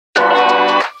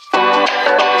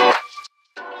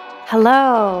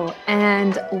Hello,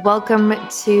 and welcome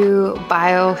to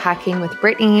Biohacking with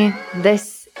Brittany.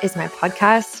 This is my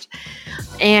podcast.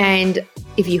 And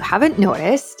if you haven't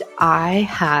noticed, I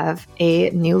have a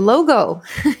new logo,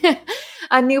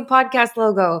 a new podcast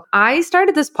logo. I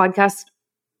started this podcast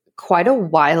quite a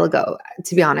while ago,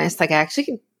 to be honest. I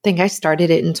actually think I started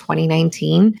it in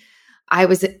 2019. I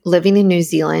was living in New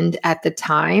Zealand at the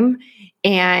time,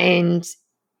 and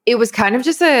it was kind of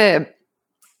just a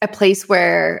place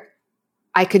where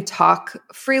I could talk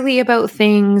freely about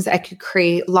things. I could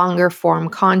create longer form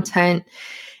content.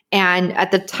 And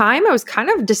at the time, I was kind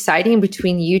of deciding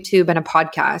between YouTube and a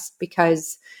podcast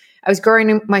because I was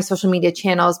growing my social media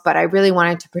channels, but I really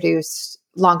wanted to produce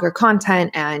longer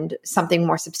content and something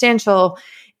more substantial.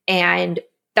 And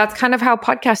that's kind of how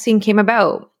podcasting came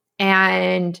about.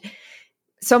 And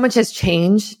so much has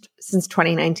changed since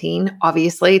 2019.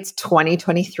 Obviously, it's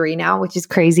 2023 now, which is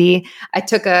crazy. I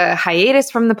took a hiatus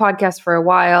from the podcast for a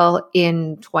while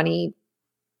in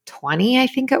 2020, I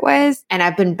think it was. And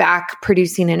I've been back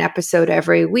producing an episode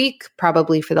every week,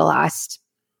 probably for the last,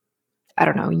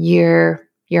 year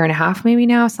and a half, maybe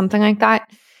now, something like that.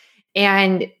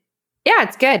 And yeah,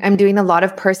 it's good. I'm doing a lot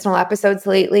of personal episodes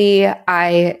lately.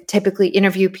 I typically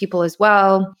interview people as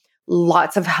well.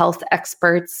 Lots of health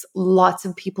experts, lots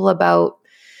of people about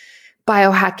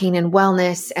biohacking and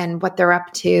wellness and what they're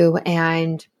up to.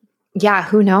 And yeah,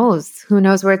 who knows? Who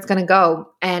knows where it's going to go?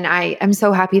 And I am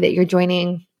so happy that you're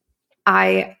joining.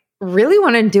 I really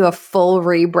want to do a full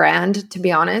rebrand, to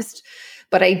be honest,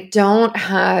 but I don't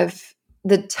have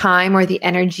the time or the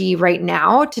energy right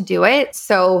now to do it.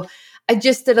 So I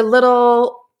just did a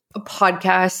little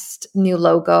podcast, new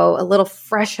logo, a little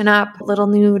freshen up, a little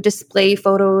new display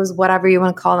photos, whatever you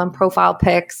want to call them, profile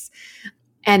pics.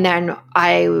 And then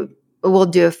I will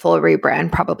do a full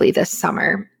rebrand probably this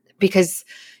summer, because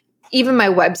even my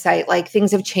website, like,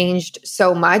 things have changed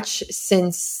so much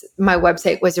since my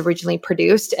website was originally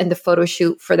produced and the photo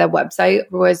shoot for that website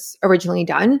was originally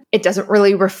done. It doesn't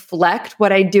really reflect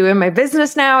what I do in my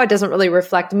business now. It doesn't really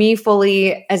reflect me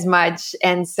fully as much.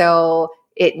 And so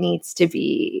it needs to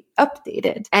be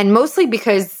updated. And mostly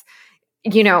because,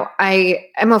 I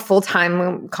am a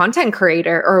full-time content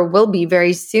creator, or will be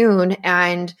very soon.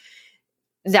 And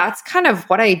that's kind of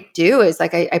what I do, is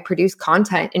like I produce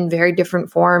content in very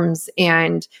different forms.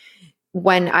 And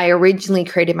when I originally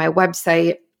created my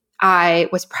website, I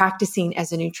was practicing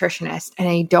as a nutritionist, and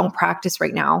I don't practice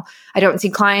right now. I don't see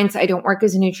clients. I don't work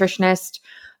as a nutritionist.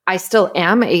 I still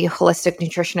am a holistic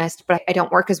nutritionist, but I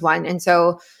don't work as one. And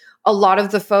so a lot of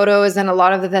the photos and a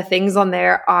lot of the things on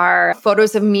there are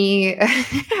photos of me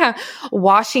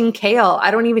washing kale. I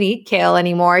don't even eat kale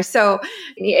anymore. So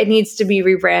it needs to be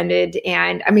rebranded.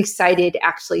 And I'm excited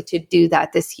actually to do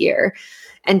that this year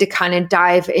and to kind of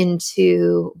dive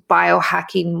into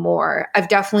biohacking more. I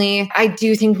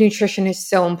do think nutrition is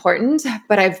so important,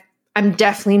 but I'm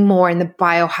definitely more in the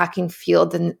biohacking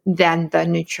field than the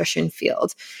nutrition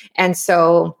field. And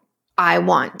so I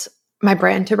want my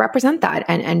brand to represent that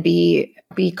and be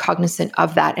cognizant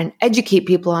of that and educate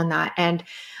people on that. And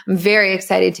I'm very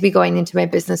excited to be going into my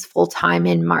business full time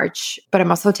in March, but I'm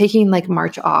also taking like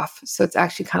March off. So it's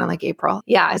actually kind of like April.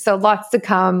 Yeah. So lots to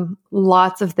come,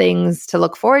 lots of things to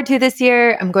look forward to this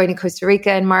year. I'm going to Costa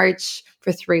Rica in March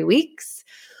for 3 weeks.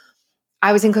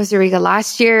 I was in Costa Rica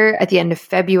last year at the end of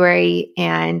February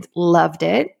and loved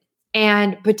it.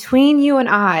 And between you and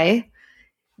I,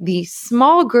 the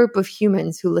small group of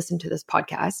humans who listen to this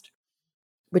podcast,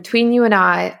 between you and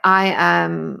I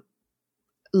am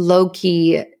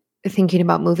low-key thinking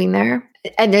about moving there.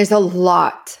 And there's a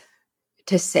lot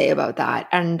to say about that.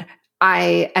 And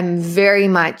I am very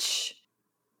much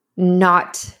I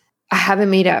haven't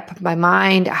made up my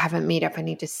mind. I haven't made up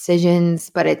any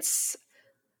decisions, but it's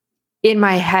in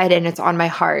my head and it's on my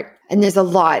heart. And there's a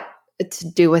lot to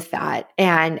do with that.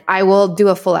 And I will do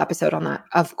a full episode on that,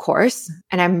 of course.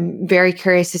 And I'm very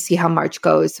curious to see how March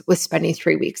goes with spending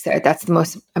 3 weeks there. That's the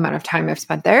most amount of time I've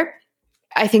spent there.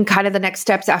 I think kind of the next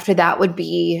steps after that would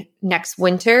be next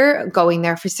winter, going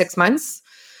there for 6 months.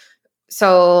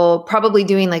 So probably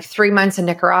doing like 3 months in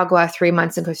Nicaragua, 3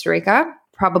 months in Costa Rica,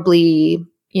 probably,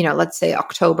 let's say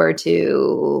October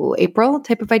to April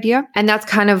type of idea. And that's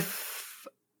kind of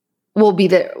will be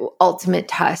the ultimate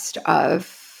test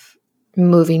of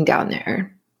moving down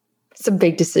there. It's a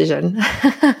big decision.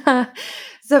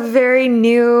 It's a very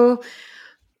new,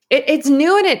 it's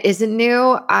new and it isn't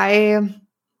new.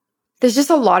 There's just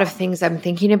a lot of things I'm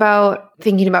thinking about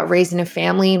raising a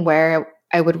family and where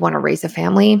I would want to raise a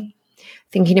family,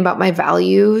 thinking about my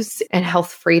values and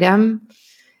health freedom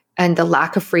and the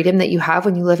lack of freedom that you have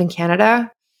when you live in Canada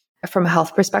from a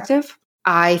health perspective.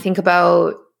 I think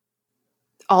about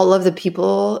all of the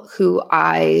people who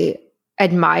I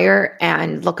admire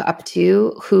and look up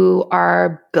to who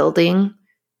are building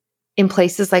in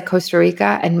places like Costa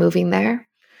Rica and moving there.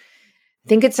 I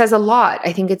think it says a lot.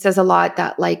 I think it says a lot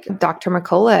that like Dr.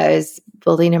 Mercola is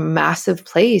building a massive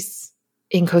place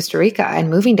in Costa Rica and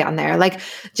moving down there. Like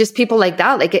just people like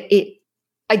that. Like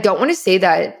I don't want to say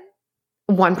that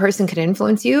one person can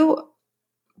influence you,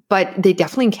 but they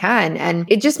definitely can. And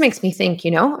it just makes me think,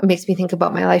 it makes me think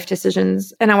about my life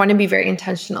decisions, and I want to be very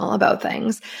intentional about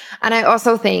things. And I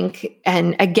also think,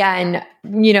 and again,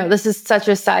 this is such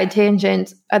a side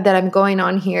tangent that I'm going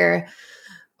on here,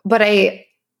 but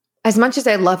as much as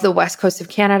I love the West Coast of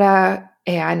Canada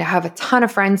and I have a ton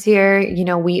of friends here,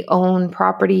 we own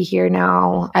property here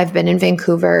now. I've been in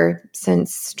Vancouver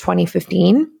since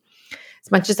 2015.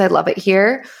 As much as I love it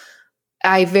here,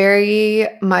 I very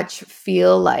much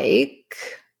feel like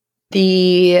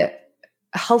the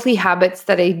healthy habits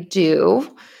that I do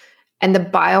and the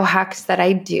biohacks that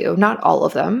I do, not all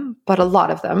of them, but a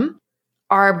lot of them,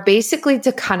 are basically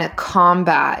to kind of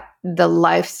combat the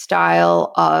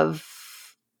lifestyle of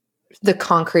the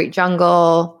concrete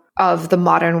jungle of the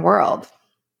modern world,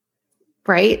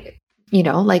 right?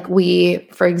 Like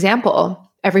for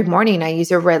example, every morning I use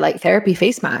a red light therapy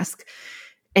face mask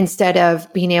instead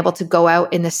of being able to go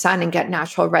out in the sun and get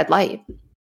natural red light.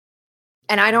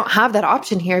 And I don't have that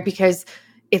option here because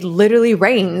it literally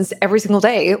rains every single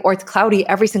day or it's cloudy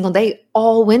every single day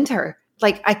all winter.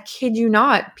 Like, I kid you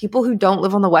not, people who don't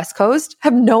live on the West Coast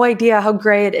have no idea how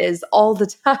gray it is all the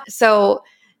time. So,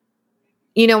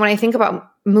 when I think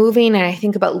about moving and I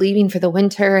think about leaving for the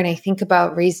winter and I think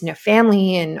about raising a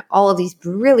family and all of these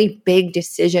really big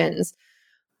decisions,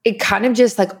 it kind of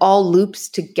just like all loops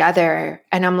together.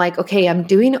 And I'm like, okay, I'm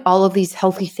doing all of these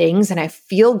healthy things and I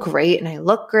feel great and I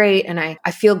look great and I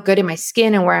feel good in my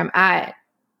skin and where I'm at.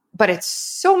 But it's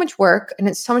so much work and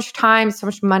it's so much time, so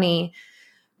much money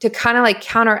to kind of like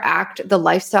counteract the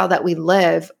lifestyle that we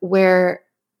live,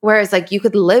 whereas like you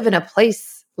could live in a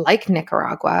place like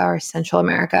Nicaragua or Central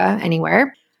America,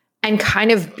 anywhere, and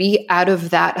kind of be out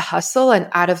of that hustle and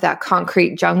out of that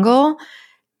concrete jungle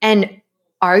and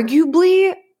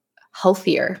arguably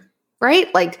healthier,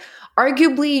 right? Like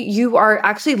arguably you are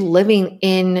actually living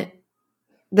in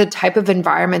the type of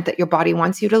environment that your body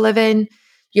wants you to live in.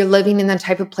 You're living in the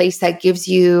type of place that gives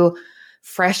you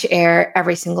fresh air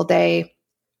every single day,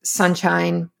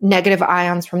 sunshine, negative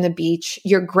ions from the beach.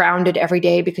 You're grounded every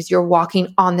day because you're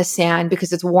walking on the sand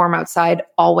because it's warm outside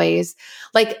always.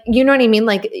 Like, you know what I mean?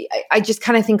 Like, I just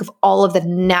kind of think of all of the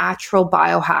natural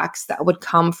biohacks that would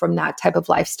come from that type of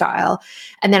lifestyle.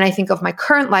 And then I think of my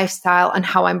current lifestyle and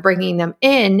how I'm bringing them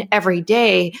in every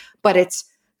day, but it's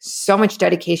so much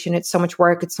dedication. It's so much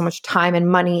work. It's so much time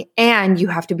and money. And you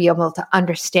have to be able to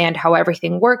understand how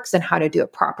everything works and how to do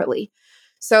it properly.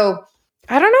 So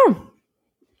I don't know.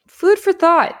 Food for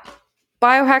thought,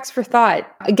 biohacks for thought.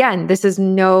 Again, this is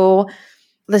no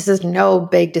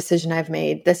big decision I've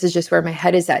made. This is just where my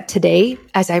head is at today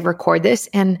as I record this.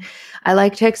 And I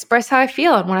like to express how I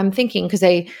feel and what I'm thinking because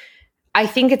I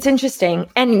think it's interesting.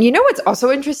 And what's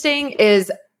also interesting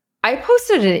is I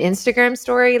posted an Instagram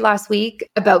story last week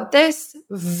about this.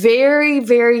 Very,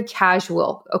 very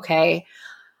casual. Okay.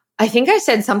 I think I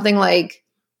said something like,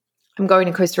 I'm going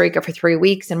to Costa Rica for 3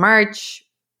 weeks in March,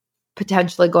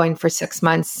 potentially going for 6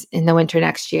 months in the winter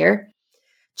next year.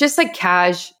 Just like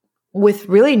cash with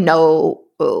really no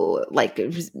like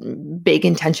big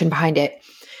intention behind it.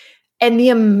 And the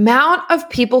amount of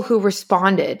people who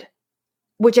responded,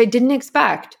 which I didn't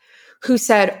expect, who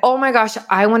said, oh my gosh,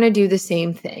 I want to do the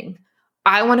same thing.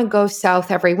 I want to go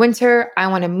south every winter. I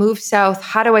want to move south.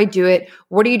 How do I do it?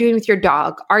 What are you doing with your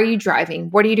dog? Are you driving?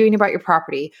 What are you doing about your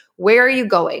property? Where are you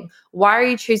going? Why are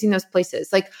you choosing those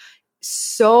places? Like,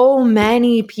 so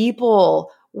many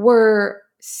people were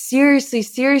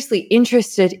seriously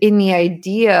interested in the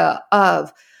idea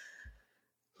of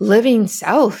living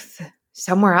south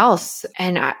somewhere else.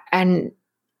 And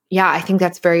yeah, I think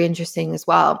that's very interesting as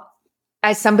well.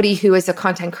 As somebody who is a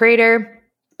content creator,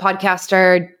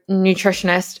 podcaster,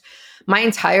 nutritionist, my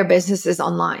entire business is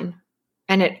online.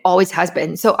 And it always has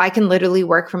been. So I can literally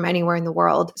work from anywhere in the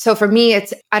world. So for me,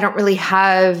 I don't really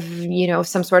have,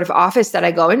 some sort of office that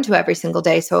I go into every single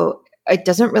day. So it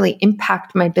doesn't really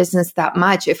impact my business that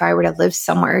much if I were to live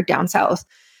somewhere down south.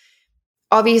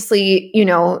 Obviously,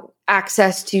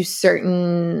 access to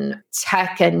certain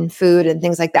tech and food and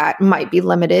things like that might be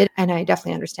limited. And I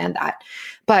definitely understand that.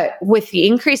 But with the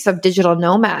increase of digital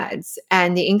nomads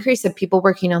and the increase of people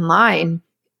working online,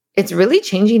 it's really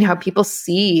changing how people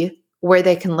see where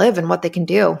they can live and what they can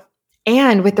do.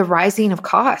 And with the rising of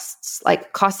costs,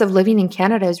 like cost of living in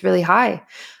Canada is really high.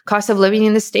 Cost of living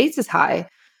in the States is high.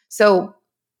 So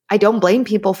I don't blame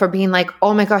people for being like,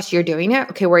 oh my gosh, you're doing it?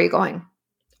 Okay, where are you going?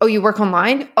 Oh, you work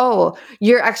online? Oh,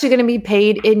 you're actually going to be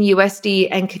paid in USD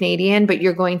and Canadian, but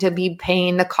you're going to be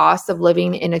paying the cost of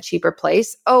living in a cheaper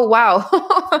place. Oh, wow.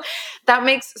 That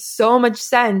makes so much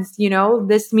sense.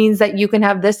 This means that you can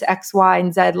have this X, Y,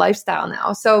 and Z lifestyle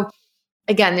now. So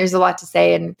again, there's a lot to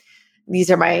say, and these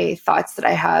are my thoughts that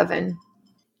I have. And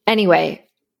anyway,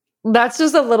 that's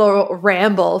just a little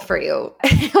ramble for you.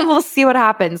 We'll see what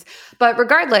happens. But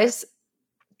regardless,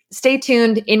 stay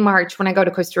tuned in March when I go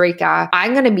to Costa Rica.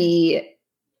 I'm going to be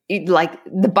like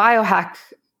the biohacker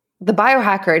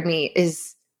in me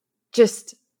is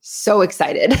just so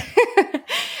excited.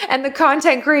 And the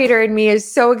content creator in me is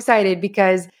so excited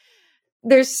because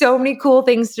there's so many cool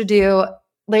things to do.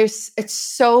 It's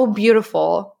so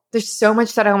beautiful. There's so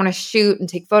much that I want to shoot and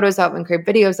take photos of and create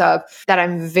videos of that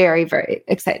I'm very, very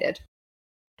excited.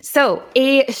 So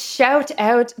a shout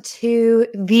out to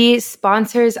the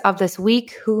sponsors of this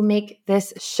week who make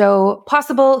this show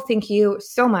possible. Thank you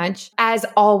so much. As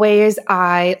always,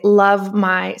 I love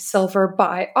my Silver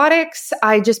Biotics.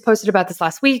 I just posted about this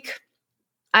last week.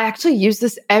 I actually use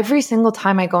this every single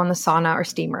time I go in the sauna or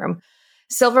steam room.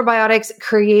 Silver Biotics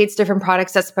creates different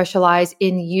products that specialize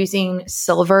in using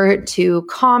silver to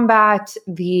combat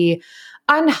the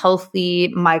unhealthy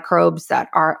microbes that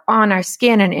are on our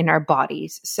skin and in our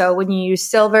bodies. So when you use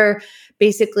silver,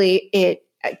 basically it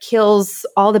kills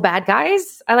all the bad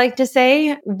guys, I like to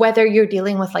say, whether you're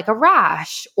dealing with like a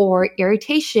rash or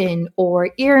irritation or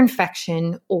ear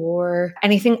infection or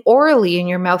anything orally in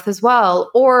your mouth as well,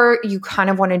 or you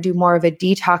kind of want to do more of a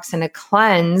detox and a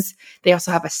cleanse. They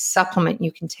also have a supplement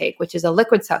you can take, which is a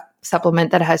liquid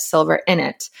supplement that has silver in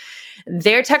it.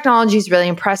 Their technology is really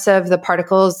impressive. The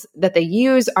particles that they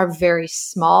use are very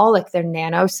small, like they're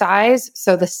nano size.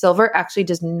 So the silver actually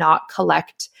does not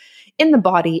collect in the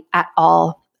body at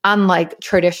all, unlike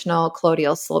traditional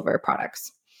colloidal silver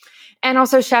products. And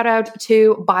also shout out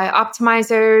to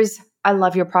Bioptimizers. I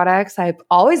love your products. I've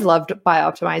always loved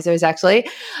Bioptimizers, actually.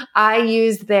 I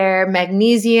use their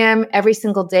magnesium every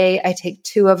single day. I take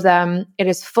 2 of them. It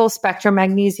is full spectrum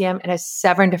magnesium. It has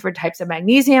 7 different types of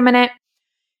magnesium in it.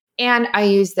 And I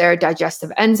use their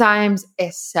digestive enzymes,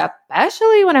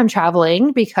 especially when I'm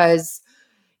traveling, because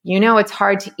it's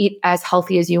hard to eat as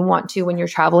healthy as you want to when you're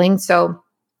traveling. So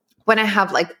when I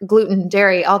have like gluten,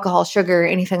 dairy, alcohol, sugar,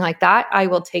 anything like that, I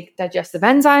will take digestive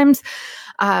enzymes.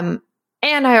 And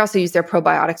I also use their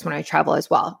probiotics when I travel as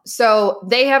well. So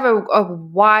they have a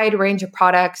wide range of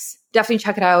products. Definitely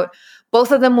check it out.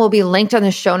 Both of them will be linked on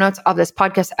the show notes of this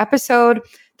podcast episode.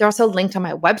 They're also linked on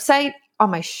my website,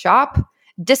 on my shop.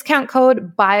 Discount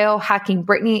code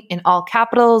BiohackingBrittany in all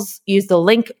capitals. Use the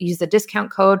link, use the discount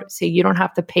code so you don't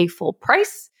have to pay full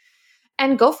price,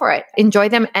 and go for it. Enjoy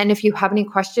them. And if you have any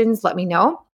questions, let me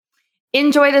know.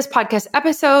 Enjoy this podcast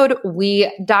episode.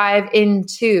 We dive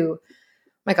into,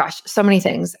 my gosh, so many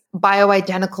things.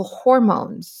 Bioidentical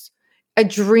hormones,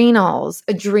 adrenals,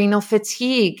 adrenal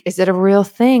fatigue. Is it a real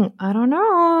thing? I don't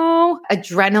know.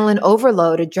 Adrenaline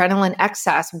overload, adrenaline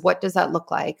excess. What does that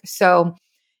look like? So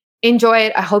enjoy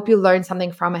it. I hope you learned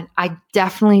something from it. I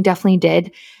definitely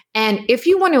did. And if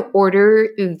you want to order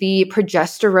the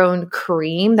progesterone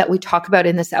cream that we talk about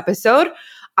in this episode,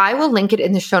 I will link it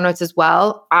in the show notes as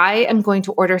well. I am going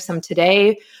to order some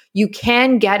today. You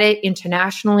can get it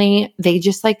internationally. They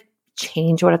just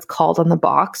change what it's called on the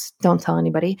box. Don't tell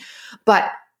anybody. But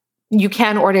you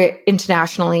can order it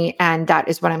internationally, and that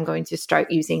is what I'm going to start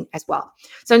using as well.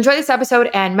 So enjoy this episode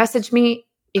and message me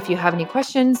if you have any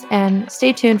questions, and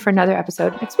stay tuned for another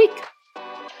episode next week.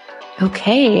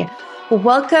 Okay.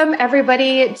 Welcome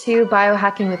everybody to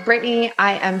Biohacking with Brittany.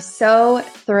 I am so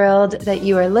thrilled that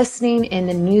you are listening in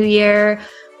the new year.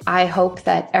 I hope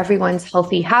that everyone's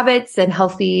healthy habits and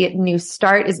healthy new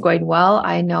start is going well.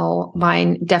 I know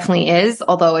mine definitely is,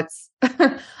 although it's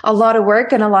a lot of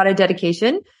work and a lot of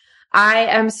dedication. I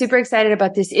am super excited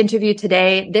about this interview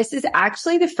today. This is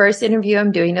actually the first interview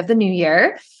I'm doing of the new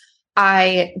year.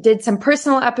 I did some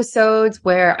personal episodes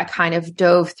where I kind of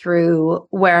dove through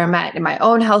where I'm at in my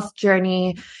own health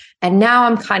journey. And now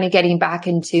I'm kind of getting back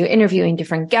into interviewing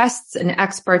different guests and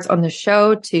experts on the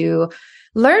show to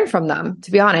learn from them,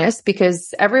 to be honest,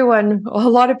 because a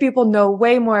lot of people know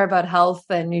way more about health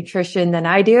and nutrition than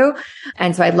I do.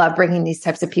 And so I love bringing these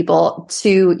types of people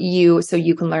to you so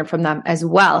you can learn from them as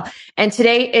well. And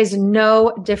today is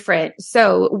no different.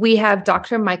 So we have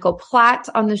Dr. Michael Platt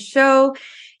on the show.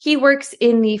 He works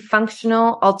in the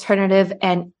functional, alternative,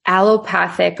 and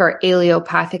allopathic or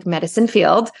allopathic medicine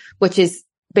field, which is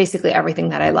basically everything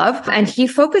that I love. And he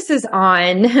focuses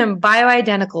on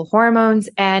bioidentical hormones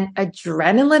and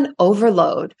adrenaline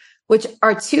overload, which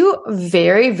are two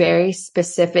very, very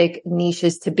specific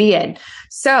niches to be in.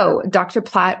 So, Dr.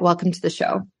 Platt, welcome to the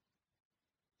show.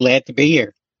 Glad to be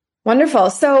here. Wonderful.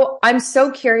 So I'm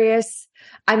so curious.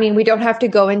 I mean, we don't have to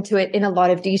go into it in a lot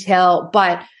of detail,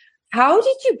 but how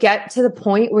did you get to the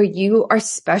point where you are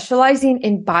specializing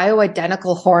in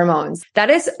bioidentical hormones? That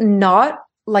is not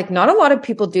a lot of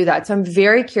people do that. So I'm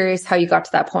very curious how you got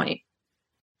to that point.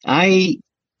 I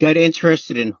got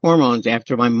interested in hormones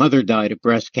after my mother died of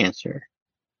breast cancer.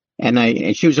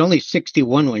 And she was only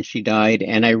 61 when she died.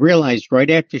 And I realized right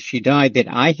after she died that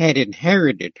I had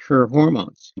inherited her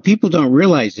hormones. People don't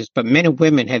realize this, but men and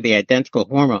women have the identical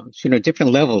hormones,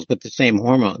 different levels, but the same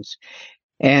hormones.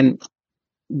 And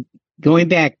going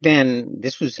back then,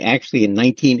 this was actually in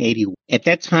 1980. At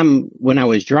that time, when I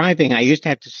was driving, I used to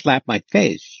have to slap my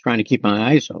face trying to keep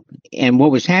my eyes open. And what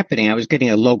was happening, I was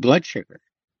getting a low blood sugar,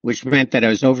 which meant that I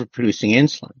was overproducing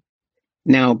insulin.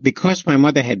 Now, because my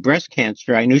mother had breast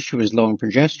cancer, I knew she was low in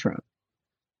progesterone.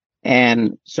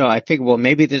 And so I figured, well,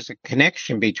 maybe there's a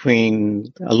connection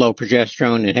between a low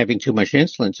progesterone and having too much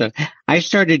insulin. So I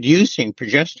started using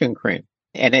progesterone cream.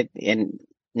 And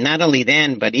not only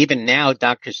then, but even now,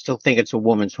 doctors still think it's a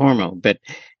woman's hormone. But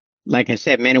like I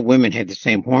said, men and women have the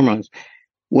same hormones.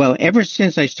 Well, ever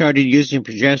since I started using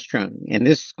progesterone, and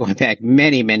this is going back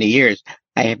many, many years,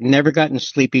 I have never gotten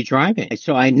sleepy driving.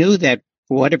 So I knew that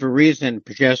for whatever reason,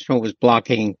 progesterone was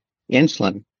blocking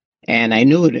insulin, and I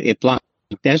knew it blocked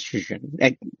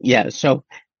estrogen. So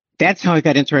that's how I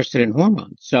got interested in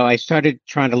hormones. So I started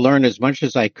trying to learn as much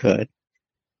as I could,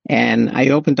 and I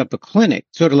opened up a clinic,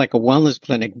 sort of like a wellness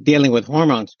clinic, dealing with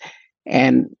hormones.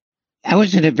 And I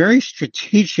was in a very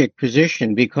strategic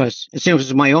position because it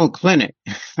was my own clinic.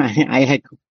 I had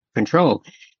control.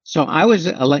 So I was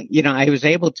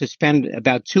able to spend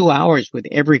about 2 hours with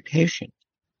every patient.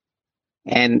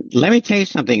 And let me tell you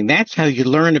something, that's how you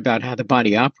learn about how the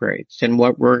body operates and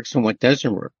what works and what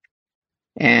doesn't work.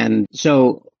 And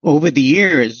so over the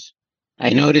years,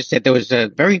 I noticed that there was a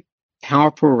very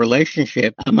powerful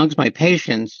relationship amongst my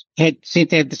patients seemed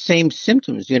to have the same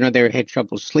symptoms. They had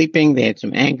trouble sleeping, they had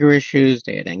some anger issues,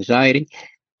 they had anxiety.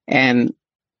 And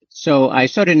so I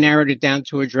sort of narrowed it down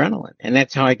to adrenaline. And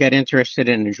that's how I got interested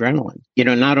in adrenaline.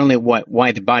 Not only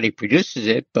why the body produces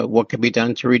it, but what can be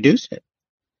done to reduce it.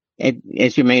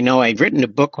 As you may know, I've written a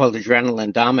book called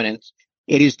Adrenaline Dominance.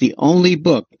 It is the only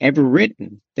book ever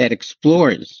written that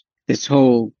explores this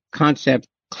whole concept,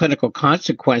 clinical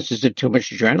consequences of too much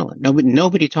adrenaline.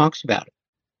 Nobody talks about it.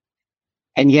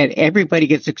 And yet everybody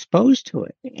gets exposed to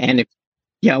it. And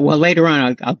later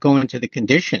on, I'll go into the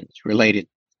conditions related.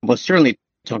 We'll certainly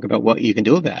talk about what you can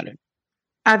do about it.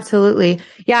 Absolutely.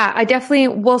 Yeah, I definitely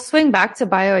will swing back to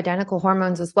bioidentical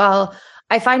hormones as well.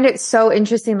 I find it so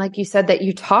interesting, like you said, that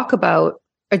you talk about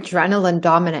adrenaline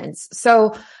dominance.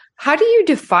 So how do you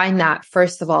define that,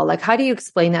 first of all? Like, how do you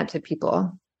explain that to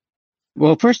people?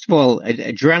 Well, first of all,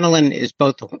 adrenaline is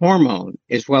both a hormone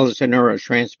as well as a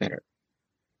neurotransmitter.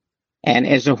 And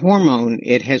as a hormone,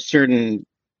 it has certain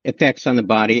effects on the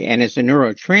body, and as a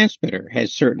neurotransmitter,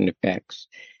 has certain effects.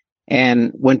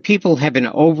 And when people have an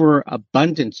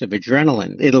overabundance of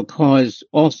adrenaline, it'll cause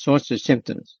all sorts of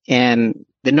symptoms. And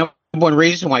the number one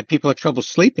reason why people have trouble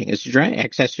sleeping is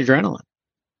excess adrenaline.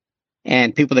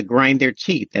 And people that grind their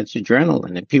teeth, that's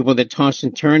adrenaline. And people that toss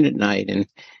and turn at night, and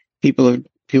people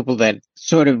that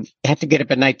sort of have to get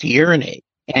up at night to urinate.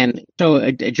 And so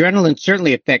adrenaline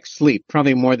certainly affects sleep,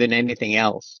 probably more than anything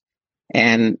else.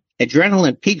 And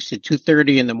adrenaline peaks at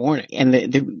 2:30 in the morning. And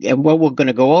and what we're going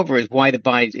to go over is why the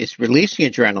body is releasing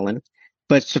adrenaline.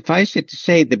 But suffice it to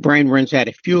say, the brain runs out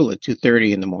of fuel at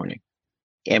 2:30 in the morning.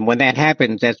 And when that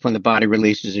happens, that's when the body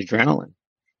releases adrenaline.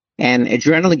 And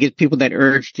adrenaline gives people that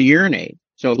urge to urinate.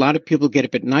 So a lot of people get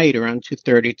up at night around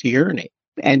 2:30 to urinate.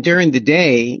 And during the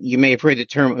day, you may have heard the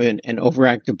term an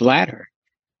overactive bladder.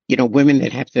 Women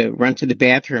that have to run to the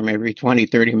bathroom every 20,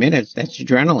 30 minutes, that's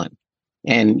adrenaline.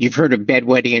 And you've heard of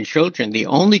bedwetting in children. The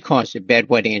only cause of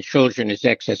bedwetting in children is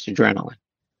excess adrenaline.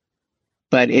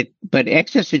 But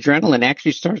excess adrenaline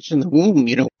actually starts in the womb.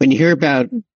 When you hear about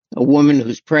a woman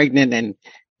who's pregnant and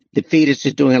the fetus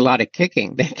is doing a lot of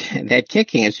kicking, that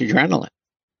kicking is adrenaline.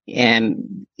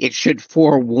 And it should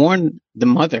forewarn the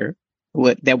mother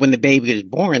that when the baby is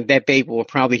born, that baby will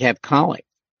probably have colic.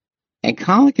 And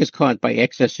colic is caused by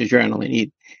excess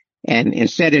adrenaline. And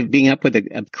instead of being up with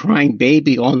a crying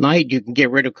baby all night, you can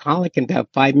get rid of colic in about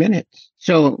 5 minutes.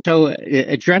 So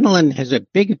adrenaline has a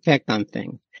big effect on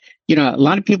things. A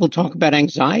lot of people talk about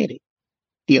anxiety.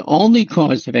 The only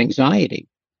cause of anxiety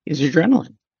is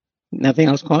adrenaline. Nothing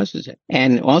else causes it.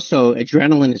 And also,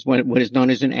 adrenaline is what is known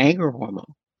as an anger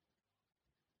hormone.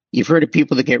 You've heard of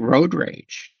people that get road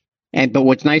rage. But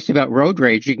what's nice about road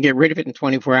rage, you can get rid of it in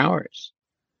 24 hours.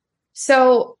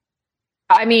 So,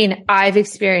 I mean, I've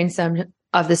experienced some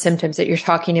of the symptoms that you're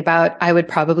talking about. I would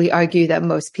probably argue that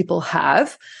most people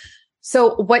have.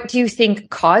 So what do you think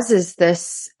causes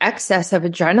this excess of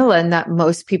adrenaline that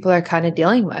most people are kind of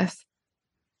dealing with?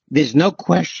 There's no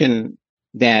question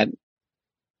that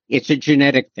it's a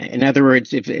genetic thing. In other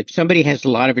words, if somebody has a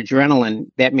lot of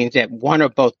adrenaline, that means that one or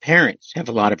both parents have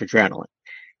a lot of adrenaline.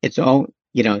 It's all,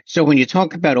 so when you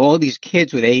talk about all these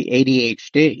kids with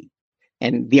ADHD,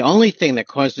 and the only thing that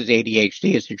causes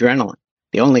ADHD is adrenaline,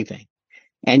 the only thing.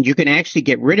 And you can actually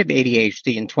get rid of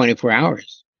ADHD in 24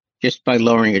 hours just by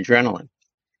lowering adrenaline.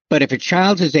 But if a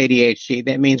child has ADHD,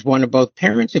 that means one or both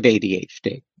parents have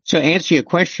ADHD. So answer your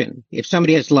question, if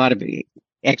somebody has a lot of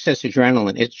excess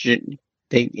adrenaline,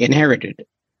 they inherited it.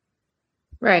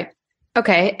 Right.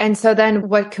 Okay. And so then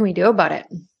what can we do about it?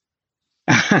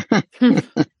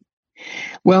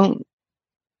 Well,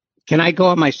 can I go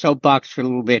on my soapbox for a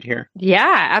little bit here?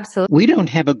 Yeah, absolutely. We don't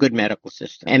have a good medical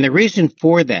system. And the reason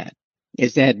for that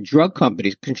is that drug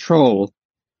companies control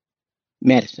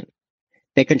medicine.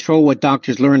 They control what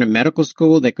doctors learn in medical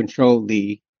school. They control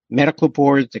the medical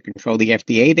boards. They control the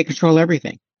FDA. They control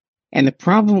everything. And the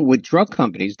problem with drug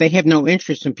companies, they have no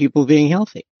interest in people being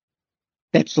healthy.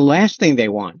 That's the last thing they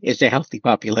want, is a healthy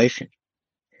population.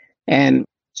 And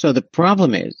so the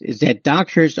problem is that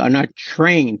doctors are not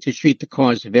trained to treat the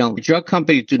cause of illness. Drug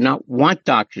companies do not want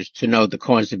doctors to know the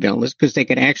cause of illness because they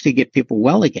can actually get people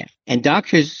well again. And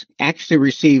doctors actually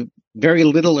receive very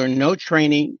little or no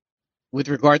training with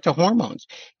regard to hormones.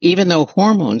 Even though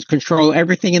hormones control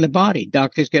everything in the body,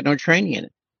 doctors get no training in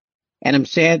it. And I'm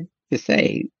sad to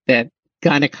say that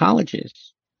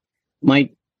gynecologists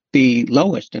might be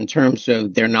lowest in terms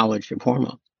of their knowledge of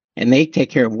hormones, and they take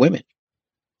care of women.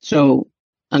 So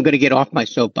I'm going to get off my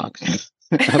soapbox.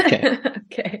 Okay.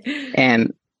 Okay.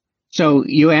 And so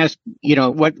you ask,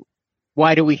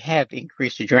 why do we have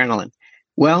increased adrenaline?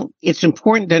 Well, it's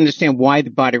important to understand why the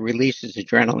body releases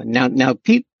adrenaline. Now,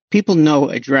 people know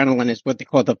adrenaline is what they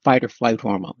call the fight or flight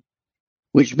hormone,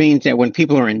 which means that when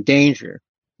people are in danger,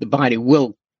 the body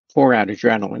will pour out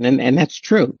adrenaline. And that's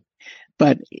true.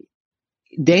 But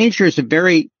danger is a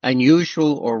very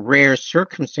unusual or rare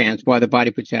circumstance why the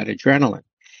body puts out adrenaline.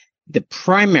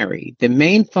 The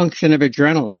main function of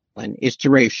adrenaline is to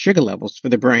raise sugar levels for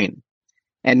the brain.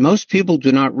 And most people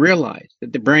do not realize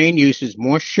that the brain uses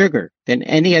more sugar than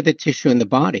any other tissue in the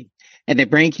body. And the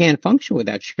brain can't function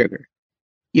without sugar.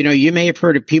 You may have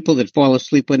heard of people that fall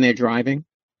asleep when they're driving.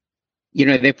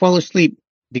 They fall asleep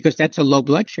because that's a low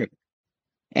blood sugar.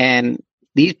 And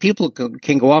these people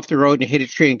can go off the road and hit a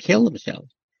tree and kill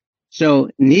themselves. So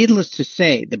needless to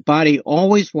say, the body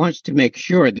always wants to make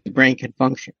sure that the brain can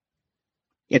function.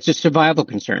 It's a survival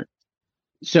concern.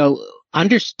 So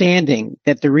understanding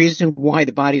that the reason why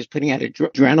the body is putting out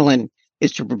adrenaline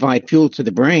is to provide fuel to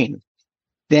the brain,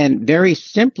 then very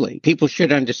simply, people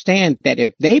should understand that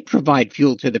if they provide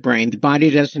fuel to the brain, the body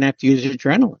doesn't have to use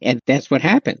adrenaline. And that's what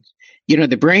happens.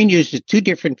 The brain uses two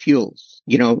different fuels.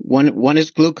 One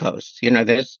is glucose.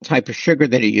 That's the type of sugar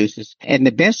that it uses. And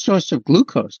the best source of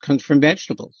glucose comes from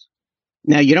vegetables.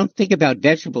 Now, you don't think about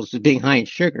vegetables as being high in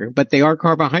sugar, but they are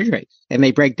carbohydrates and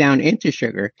they break down into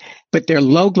sugar, but they're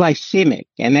low glycemic.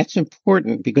 And that's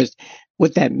important because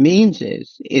what that means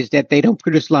is that they don't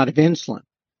produce a lot of insulin.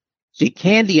 See,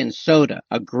 candy and soda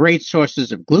are great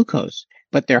sources of glucose,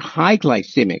 but they're high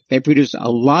glycemic. They produce a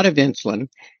lot of insulin.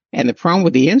 And the problem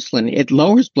with the insulin, it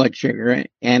lowers blood sugar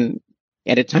and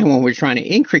at a time when we're trying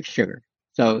to increase sugar.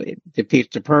 So it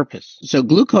defeats the purpose. So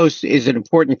glucose is an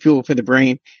important fuel for the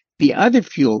brain. The other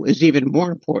fuel is even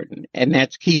more important, and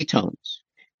that's ketones.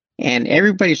 And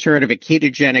everybody's heard of a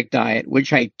ketogenic diet,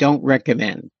 which I don't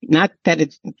recommend. Not that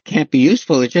it can't be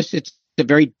useful, it's a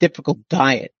very difficult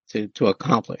diet to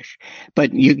accomplish.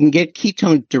 But you can get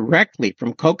ketones directly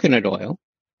from coconut oil,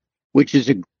 which is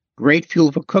a great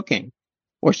fuel for cooking,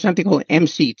 or something called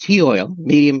MCT oil,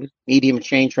 medium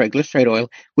chain triglyceride oil,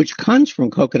 which comes from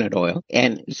coconut oil.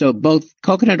 And so both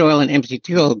coconut oil and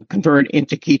MCT oil convert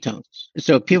into ketones.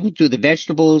 So people do the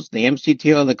vegetables, the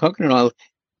MCT oil, the coconut oil,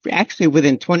 actually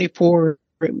within 24,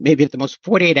 maybe at the most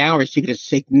 48 hours, you get a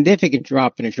significant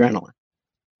drop in adrenaline.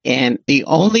 And the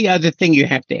only other thing you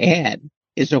have to add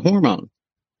is a hormone.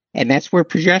 And that's where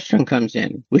progesterone comes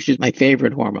in, which is my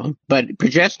favorite hormone. But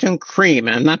progesterone cream,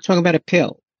 and I'm not talking about a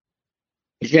pill,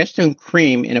 progesterone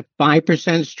cream in a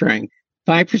 5% strength.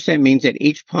 5% means that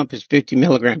each pump is 50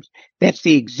 milligrams. That's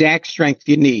the exact strength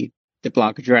you need to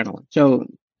block adrenaline. So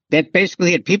That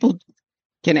basically it. People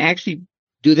can actually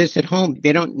do this at home.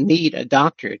 They don't need a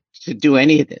doctor to do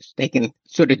any of this. They can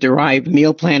sort of derive a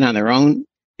meal plan on their own.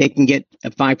 They can get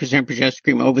a 5% progesterone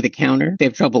cream over the counter. They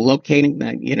have trouble locating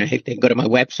that, they can go to my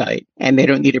website, and they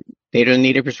don't need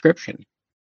a prescription.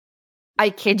 I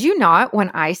kid you not when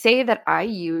I say that I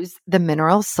use the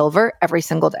mineral silver every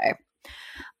single day.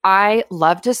 I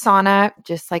love to sauna,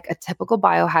 just like a typical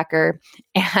biohacker,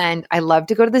 and I love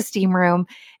to go to the steam room.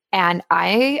 And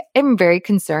I am very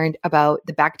concerned about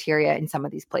the bacteria in some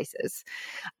of these places.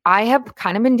 I have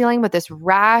kind of been dealing with this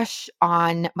rash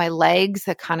on my legs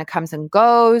that kind of comes and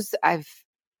goes. I've,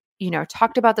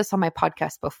 talked about this on my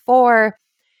podcast before.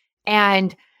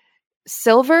 And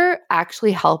silver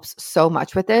actually helps so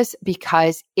much with this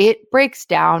because it breaks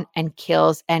down and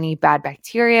kills any bad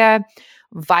bacteria,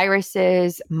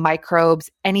 viruses, microbes,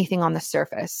 anything on the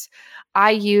surface.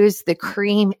 I use the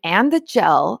cream and the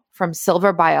gel from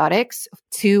Silver Biotics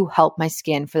to help my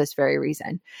skin for this very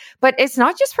reason. But it's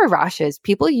not just for rashes.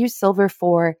 People use silver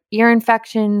for ear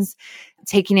infections,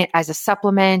 taking it as a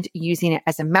supplement, using it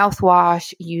as a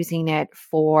mouthwash, using it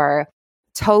for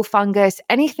toe fungus,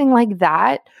 anything like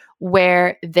that,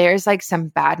 where there's like some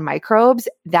bad microbes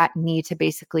that need to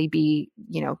basically be,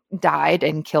 died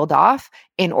and killed off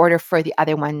in order for the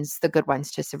other ones, the good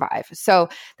ones, to survive. So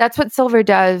that's what silver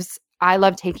does. I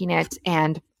love taking it,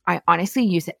 and I honestly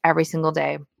use it every single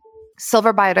day.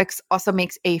 Silver Biotics also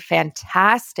makes a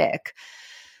fantastic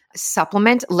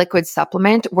liquid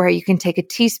supplement, where you can take a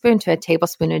teaspoon to a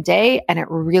tablespoon a day, and it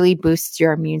really boosts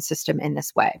your immune system in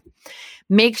this way.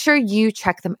 Make sure you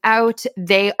check them out.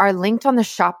 They are linked on the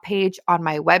shop page on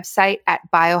my website at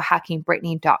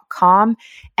biohackingbrittany.com,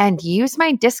 and use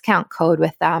my discount code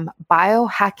with them,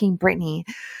 biohackingbrittany,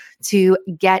 to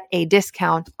get a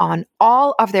discount on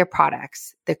all of their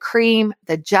products, the cream,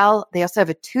 the gel. They also have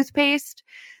a toothpaste,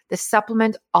 the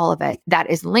supplement, all of it. That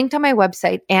is linked on my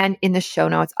website and in the show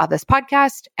notes of this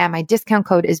podcast. And my discount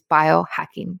code is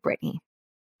biohackingbrittany.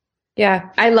 Yeah,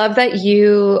 I love that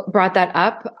you brought that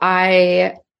up.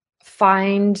 I'm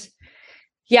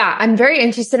very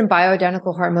interested in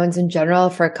bioidentical hormones in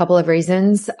general for a couple of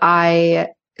reasons.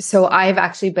 So I've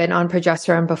actually been on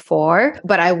progesterone before,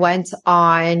 but I went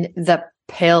on the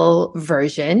pill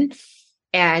version.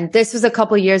 And this was a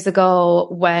couple of years ago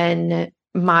when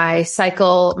my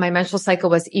menstrual cycle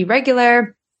was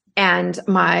irregular. And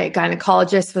my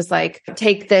gynecologist was like,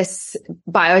 take this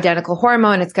bioidentical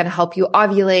hormone. It's going to help you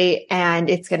ovulate and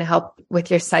it's going to help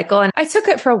with your cycle. And I took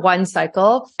it for one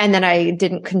cycle and then I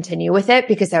didn't continue with it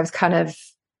because I was kind of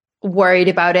worried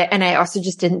about it. And I also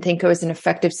just didn't think it was an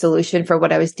effective solution for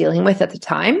what I was dealing with at the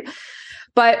time.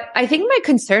 But I think my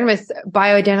concern with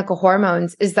bioidentical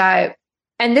hormones is that,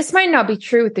 and this might not be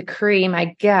true with the cream,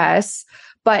 I guess,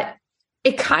 but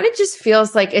it kind of just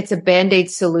feels like it's a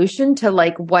Band-Aid solution to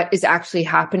like what is actually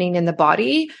happening in the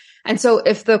body. And so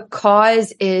if the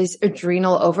cause is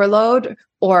adrenal overload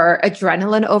or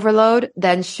adrenaline overload,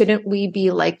 then shouldn't we be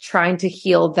like trying to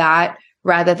heal that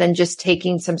rather than just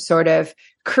taking some sort of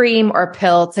cream or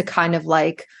pill to kind of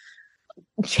like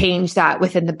change that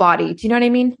within the body? Do you know what I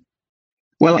mean?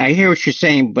 Well, I hear what you're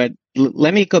saying, but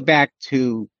let me go back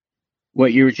to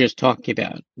what you were just talking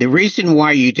about. The reason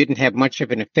why you didn't have much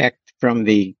of an effect from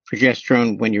the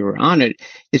progesterone when you were on it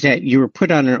is that you were put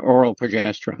on an oral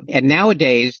progesterone. And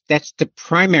nowadays, that's the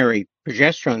primary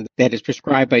progesterone that is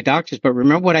prescribed by doctors. But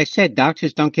remember what I said,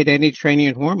 doctors don't get any training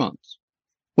in hormones.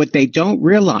 What they don't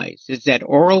realize is that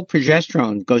oral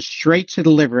progesterone goes straight to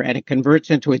the liver and it converts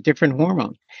into a different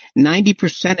hormone.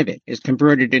 90% of it is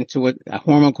converted into a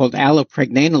hormone called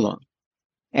allopregnanolone,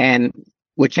 and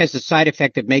which has the side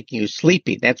effect of making you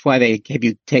sleepy. That's why they have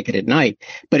you take it at night.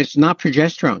 But it's not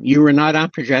progesterone. You were not on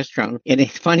progesterone. And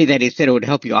it's funny that he said it would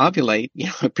help you ovulate.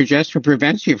 Progesterone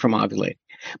prevents you from ovulating.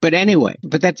 But anyway,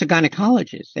 that's a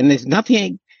gynecologist. And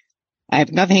I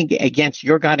have nothing against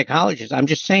your gynecologist. I'm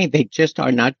just saying they just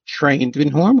are not trained in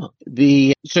hormones.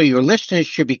 So your listeners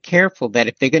should be careful that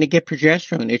if they're going to get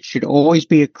progesterone, it should always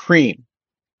be a cream.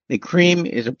 The cream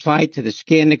is applied to the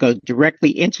skin. It goes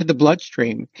directly into the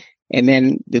bloodstream. And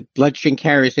then the bloodstream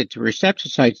carries it to receptor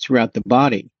sites throughout the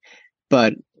body.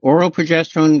 But oral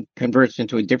progesterone converts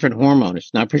into a different hormone.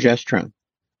 It's not progesterone.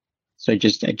 So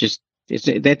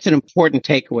that's an important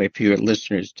takeaway for your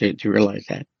listeners to realize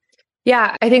that.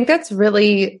 Yeah, I think that's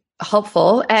really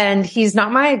helpful. And he's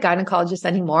not my gynecologist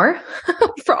anymore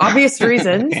for obvious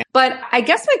reasons. But I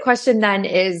guess my question then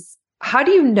is, how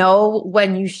do you know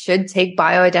when you should take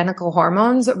bioidentical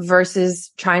hormones versus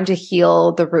trying to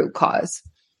heal the root cause?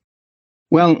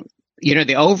 Well,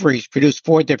 the ovaries produce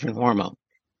 4 different hormones.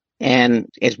 And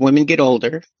as women get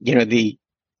older, the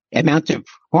amount of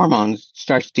hormones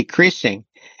starts decreasing.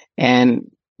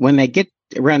 And when they get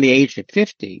around the age of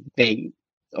 50, they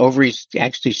ovaries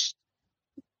actually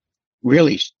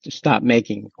really stop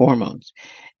making hormones.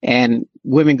 And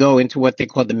women go into what they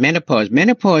call the menopause.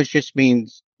 Menopause just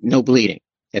means no bleeding.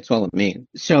 That's all it means.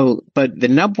 So, but the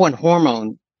number one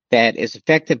hormone that is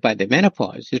affected by the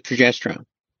menopause is progesterone.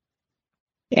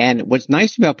 And what's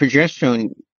nice about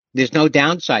progesterone, there's no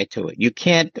downside to it. You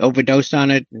can't overdose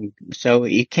on it, so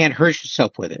you can't hurt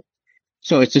yourself with it.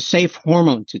 So it's a safe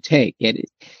hormone to take.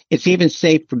 It's even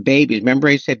safe for babies. Remember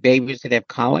I said babies that have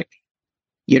colic?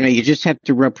 You just have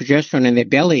to rub progesterone in their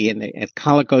belly and the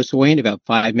colic goes away in about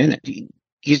 5 minutes.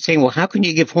 You're saying, well, how can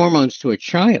you give hormones to a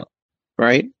child,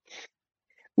 right?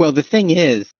 Well, the thing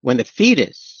is, when the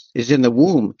fetus is in the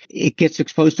womb, it gets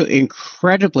exposed to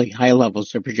incredibly high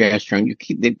levels of progesterone.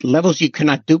 The levels you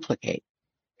cannot duplicate.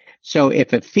 So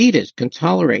if a fetus can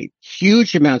tolerate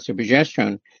huge amounts of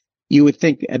progesterone, you would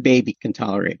think a baby can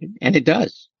tolerate it. And it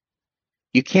does.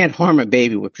 You can't harm a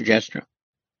baby with progesterone.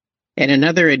 And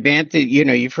another advantage,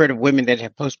 you've heard of women that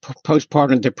have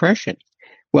postpartum depression.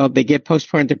 Well, they get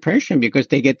postpartum depression because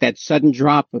they get that sudden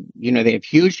drop of, they have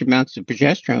huge amounts of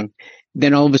progesterone.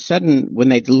 Then all of a sudden, when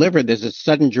they deliver, there's a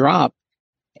sudden drop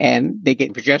and they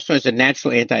get progesterone as a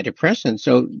natural antidepressant.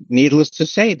 So needless to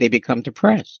say, they become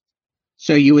depressed.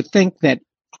 So you would think that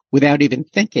without even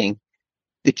thinking,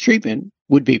 the treatment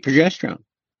would be progesterone.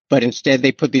 But instead,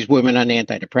 they put these women on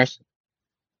antidepressants.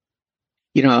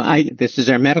 This is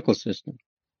our medical system.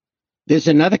 There's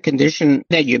another condition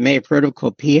that you may have heard of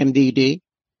called PMDD. It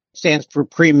stands for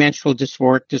premenstrual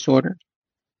disorder.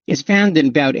 It's found in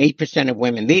about 8% of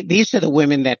women. These are the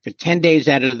women that for 10 days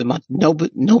out of the month,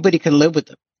 nobody can live with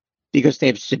them because they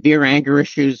have severe anger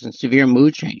issues and severe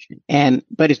mood changing.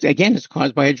 But it's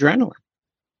caused by adrenaline.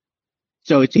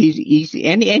 So it's easy.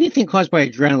 Anything caused by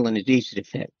adrenaline is easy to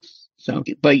fix. So,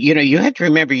 but you have to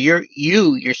remember you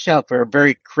yourself are a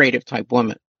very creative type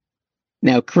woman.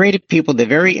 Now, creative people, they're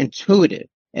very intuitive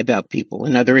about people.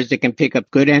 In other words, they can pick up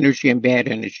good energy and bad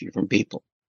energy from people.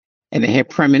 And they have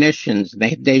premonitions, they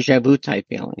have deja vu type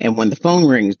feeling. And when the phone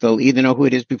rings, they'll either know who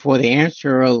it is before they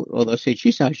answer or they'll say,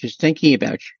 geez, I was just thinking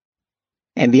about you.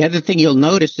 And the other thing you'll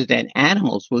notice is that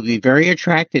animals will be very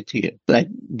attracted to you. But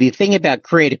the thing about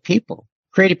creative people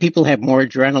have more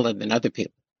adrenaline than other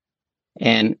people.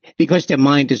 And because their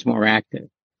mind is more active.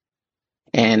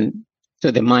 And so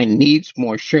their mind needs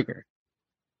more sugar.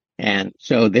 And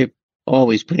so they're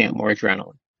always putting out more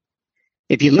adrenaline.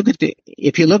 If you look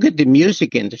at the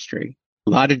music industry, a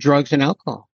lot of drugs and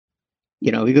alcohol.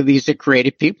 These are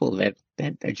creative people that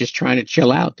are just trying to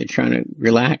chill out. They're trying to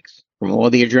relax from all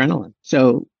the adrenaline.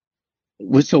 So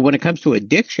when it comes to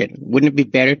addiction, wouldn't it be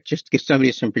better just to give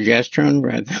somebody some progesterone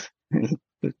rather than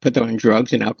put them on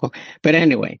drugs and alcohol? But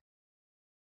anyway.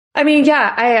 I mean,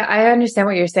 yeah, I understand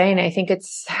what you're saying. I think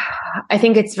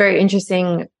it's very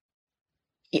interesting.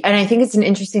 And I think it's an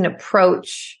interesting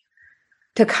approach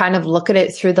to kind of look at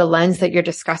it through the lens that you're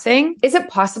discussing. Is it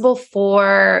possible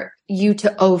for you to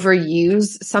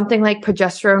overuse something like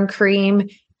progesterone cream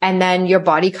and then your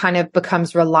body kind of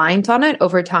becomes reliant on it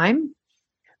over time?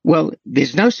 Well,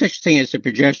 there's no such thing as a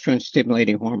progesterone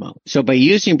stimulating hormone. So by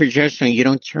using progesterone, you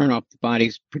don't turn off the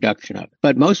body's production of it.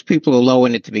 But most people are low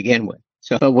in it to begin with.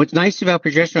 But what's nice about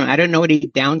progesterone, I don't know any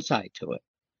downside to it.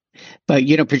 But,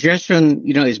 progesterone,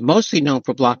 is mostly known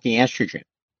for blocking estrogen.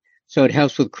 So it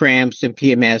helps with cramps and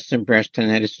PMS and breast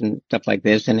tenderness and stuff like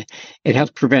this. And it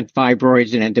helps prevent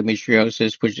fibroids and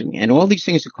endometriosis, and all these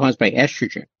things are caused by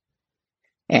estrogen.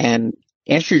 And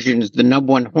estrogen is the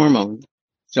number one hormone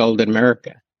sold in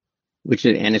America,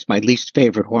 and it's my least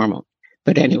favorite hormone.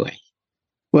 But anyway,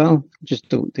 well,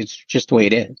 it's just the way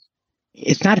it is.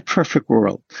 It's not a perfect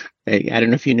world. I don't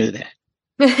know if you knew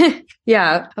that.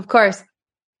 Yeah, of course.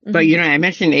 But, I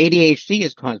mentioned ADHD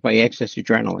is caused by excess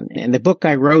adrenaline. And the book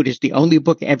I wrote is the only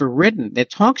book ever written that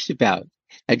talks about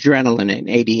adrenaline and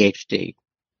ADHD.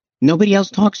 Nobody else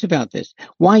talks about this.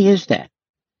 Why is that?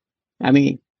 I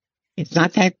mean, it's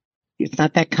not that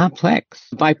complex.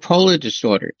 Bipolar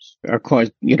disorders are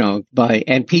caused, and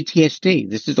PTSD.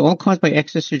 This is all caused by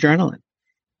excess adrenaline.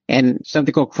 And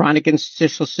something called chronic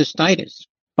interstitial cystitis.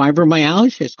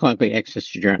 Fibromyalgia is caused by excess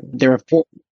adrenaline.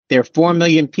 There are 4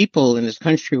 million people in this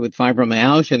country with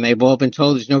fibromyalgia, and they've all been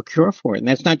told there's no cure for it. And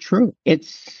that's not true.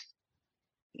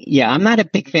 I'm not a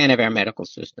big fan of our medical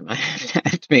system. I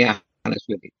have to be honest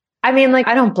with you. I mean,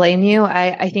 I don't blame you.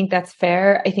 I think that's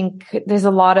fair. I think there's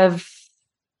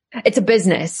it's a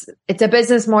business. It's a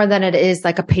business more than it is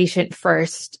like a patient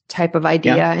first type of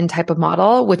idea and type of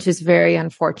model, which is very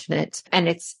unfortunate. And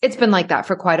it's been like that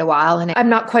for quite a while. And I'm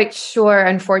not quite sure,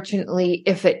 unfortunately,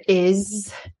 if it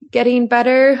is getting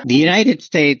better? The United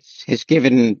States has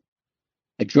given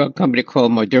a drug company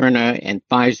called Moderna and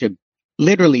Pfizer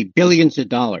literally billions of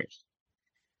dollars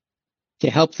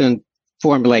to help them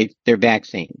formulate their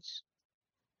vaccines.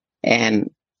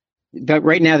 But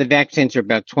right now the vaccines are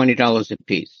about $20 a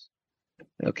piece.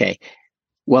 Okay.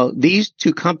 Well, these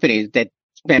two companies that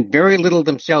spend very little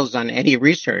themselves on any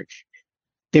research,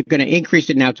 they're going to increase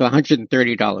it now to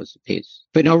 $130 a piece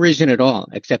for no reason at all,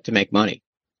 except to make money.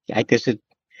 I guess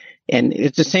and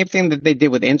it's the same thing that they did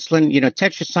with insulin.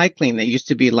 Tetracycline, that used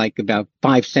to be like about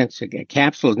 5 cents a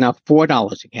capsule, is now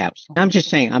 $4 a capsule. I'm just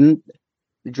saying, I'm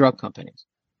the drug companies.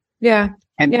 Yeah.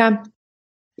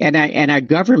 And our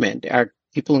government, our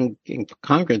people in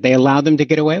Congress, they allow them to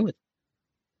get away with it.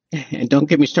 And don't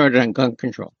get me started on gun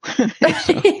control.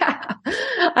 Yeah,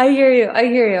 I hear you.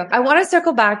 I want to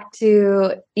circle back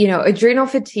to, adrenal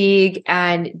fatigue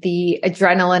and the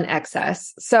adrenaline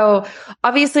excess. So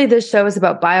obviously this show is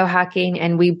about biohacking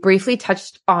and we briefly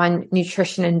touched on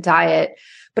nutrition and diet,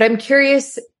 but I'm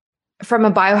curious from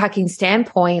a biohacking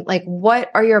standpoint, like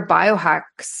what are your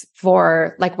biohacks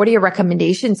for, like, what are your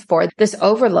recommendations for this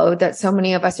overload that so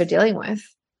many of us are dealing with?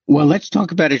 Well, let's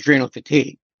talk about adrenal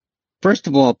fatigue. First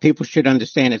of all, people should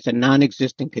understand it's a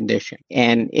non-existent condition,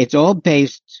 and it's all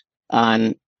based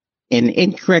on an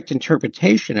incorrect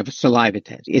interpretation of a saliva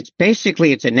test. It's a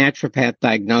naturopath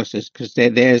diagnosis because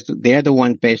they're the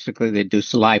ones basically that do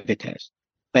saliva tests.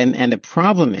 And the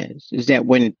problem is that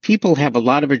when people have a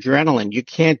lot of adrenaline, you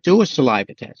can't do a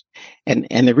saliva test.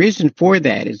 And the reason for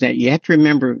that is that you have to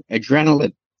remember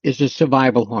adrenaline is a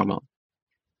survival hormone,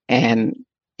 and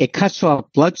it cuts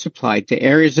off blood supply to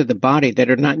areas of the body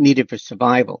that are not needed for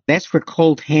survival. That's where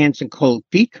cold hands and cold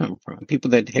feet come from.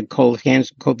 People that have cold hands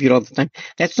and cold feet all the time,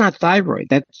 that's not thyroid.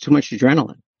 That's too much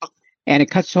adrenaline. And it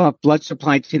cuts off blood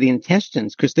supply to the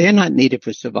intestines because they're not needed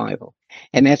for survival.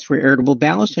 And that's where irritable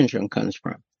bowel syndrome comes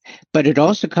from. But it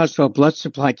also cuts off blood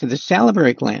supply to the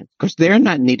salivary gland because they're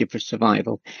not needed for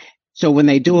survival. So when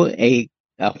they do a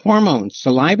hormone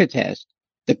saliva test,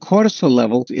 the cortisol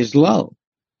level is low.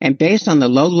 And based on the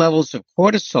low levels of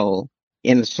cortisol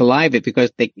in the saliva, because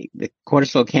the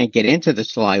cortisol can't get into the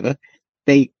saliva,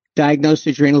 they diagnose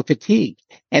adrenal fatigue.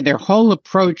 And their whole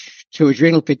approach to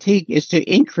adrenal fatigue is to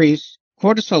increase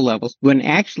cortisol levels, when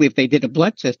actually, if they did a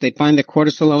blood test, they'd find that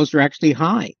cortisol levels are actually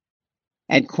high.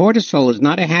 And cortisol is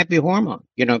not a happy hormone.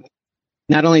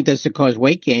 Not only does it cause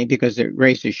weight gain because it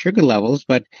raises sugar levels,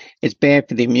 but it's bad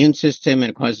for the immune system and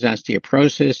it causes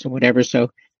osteoporosis and whatever. So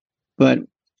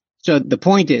the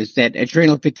point is that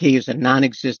adrenal fatigue is a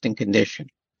non-existent condition.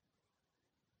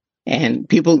 And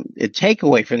the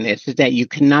takeaway from this is that you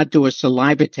cannot do a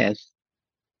saliva test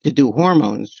to do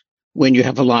hormones when you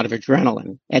have a lot of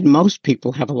adrenaline. And most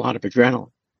people have a lot of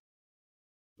adrenaline.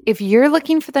 If you're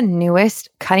looking for the newest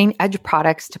cutting edge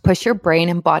products to push your brain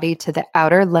and body to the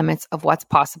outer limits of what's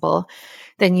possible,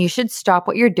 then you should stop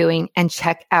what you're doing and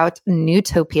check out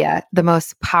Nootopia, the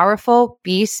most powerful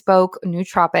bespoke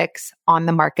nootropics on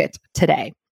the market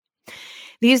today.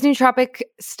 These nootropic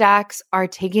stacks are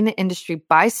taking the industry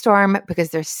by storm because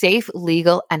they're safe,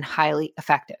 legal, and highly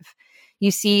effective. You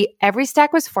see, every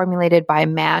stack was formulated by a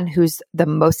man who's the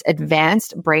most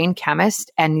advanced brain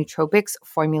chemist and nootropics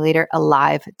formulator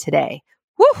alive today.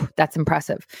 Whew, that's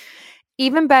impressive.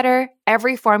 Even better,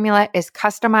 every formula is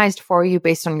customized for you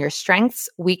based on your strengths,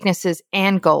 weaknesses,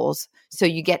 and goals, so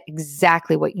you get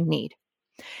exactly what you need.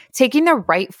 Taking the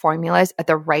right formulas at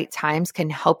the right times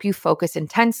can help you focus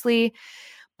intensely,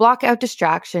 block out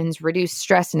distractions, reduce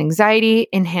stress and anxiety,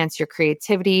 enhance your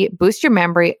creativity, boost your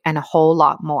memory, and a whole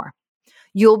lot more.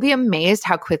 You'll be amazed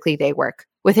how quickly they work.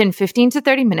 Within 15 to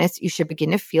 30 minutes, you should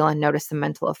begin to feel and notice the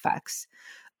mental effects.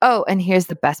 Oh, and here's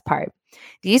the best part.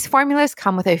 These formulas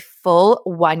come with a full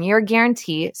 1-year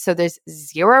guarantee, so there's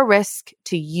zero risk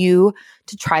to you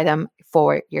to try them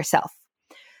for yourself.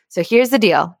 So here's the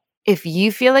deal. If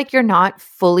you feel like you're not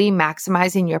fully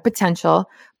maximizing your potential,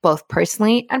 both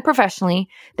personally and professionally,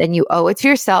 then you owe it to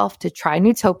yourself to try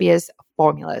Nootopia's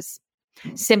formulas.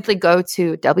 Simply go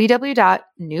to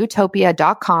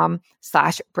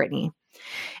www.nootopia.com/Brittany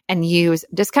and use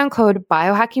discount code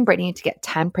biohackingbrittany to get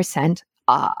 10%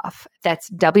 off. That's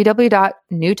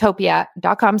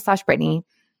www.nootopia.com/Brittany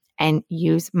and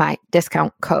use my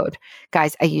discount code.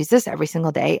 Guys, I use this every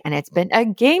single day and it's been a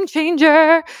game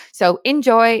changer. So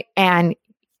enjoy, and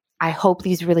I hope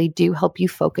these really do help you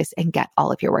focus and get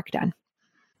all of your work done.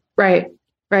 Right.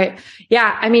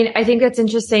 Yeah. I mean, I think that's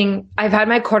interesting. I've had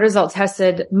my cortisol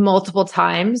tested multiple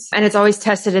times and it's always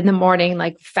tested in the morning,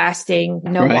 like fasting,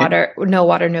 no water,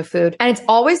 no food. And it's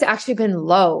always actually been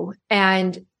low.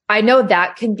 And I know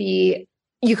that you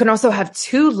can also have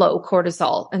too low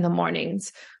cortisol in the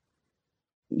mornings.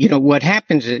 what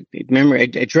happens is, remember,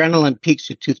 adrenaline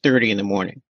peaks at 2:30 in the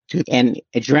morning. And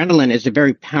adrenaline is a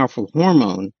very powerful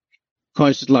hormone,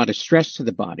 causes a lot of stress to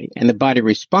the body, and the body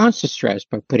responds to stress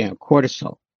by putting out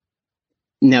cortisol.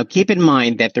 Now, keep in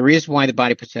mind that the reason why the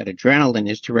body puts out adrenaline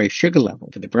is to raise sugar level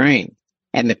for the brain.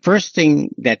 And the first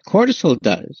thing that cortisol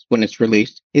does when it's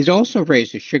released is also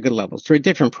raise the sugar levels through a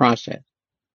different process.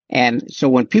 And so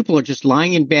when people are just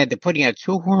lying in bed, they're putting out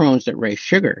two hormones that raise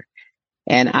sugar.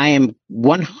 And I am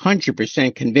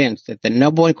 100% convinced that the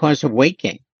number one cause of weight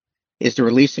gain is the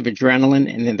release of adrenaline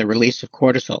and then the release of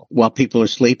cortisol while people are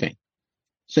sleeping.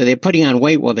 So they're putting on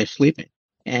weight while they're sleeping.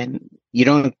 And you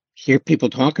don't hear people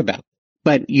talk about it.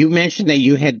 But you mentioned that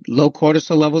you had low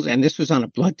cortisol levels and this was on a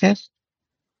blood test.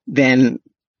 Then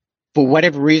for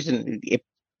whatever reason,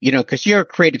 because you're a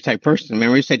creative type person,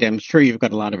 remember you said, I'm sure you've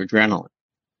got a lot of adrenaline.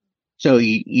 So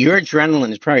your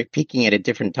adrenaline is probably peaking at a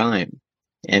different time.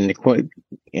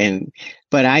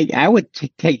 But I would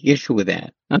take issue with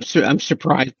that. I'm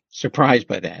surprised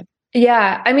by that.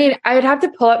 Yeah. I mean, I would have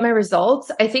to pull up my results.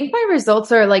 I think my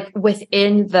results are like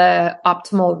within the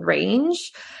optimal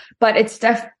range, but it's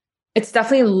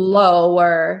definitely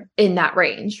lower in that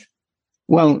range.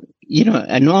 Well,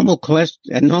 a normal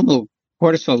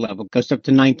cortisol level goes up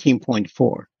to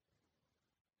 19.4.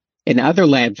 In other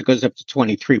labs, it goes up to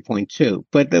 23.2.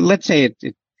 But let's say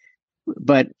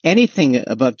but anything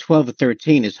above 12 or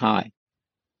 13 is high.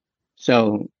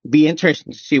 So it'd be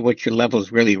interesting to see what your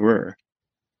levels really were.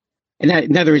 And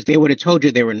in other words, they would have told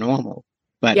you they were normal,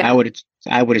 but yeah. I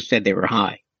would have said they were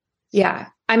high. Yeah.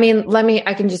 I mean,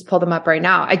 I can just pull them up right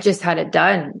now. I just had it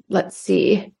done. Let's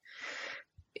see.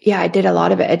 Yeah, I did a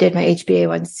lot of it. I did my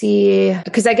HbA1c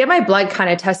because I get my blood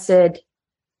kind of tested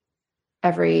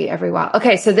every while.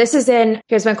 Okay. So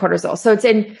here's my cortisol. So it's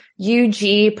in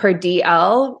UG per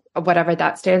DL, whatever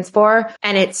that stands for.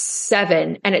 And it's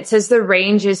 7. And it says the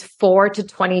range is 4 to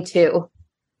 22. Does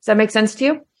that make sense to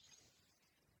you?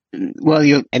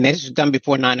 Well, and this was done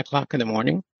before 9:00 in the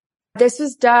morning? This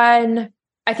was done,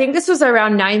 I think this was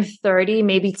around 9:30,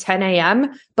 maybe 10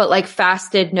 a.m., but like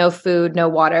fasted, no food, no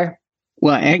water.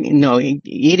 Well, no,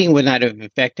 eating would not have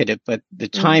affected it, but the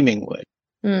timing would.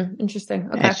 Interesting.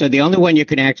 Okay. And so the only one you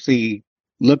can actually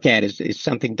look at is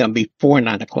something done before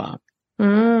 9:00.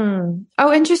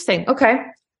 Oh, interesting. Okay.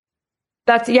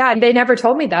 And they never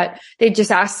told me that. They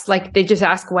just ask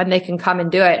when they can come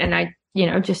and do it. And I,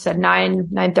 just said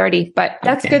 9:30, but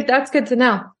that's good. That's good to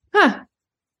know. Huh.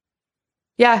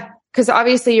 Yeah. Cause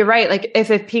obviously you're right. Like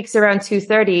if it peaks around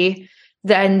 2:30,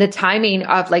 then the timing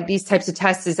of like these types of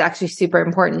tests is actually super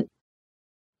important.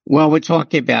 Well, we're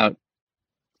talking about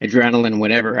adrenaline,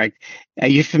 whatever. Are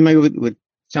you familiar with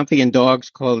something in dogs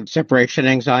called separation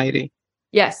anxiety?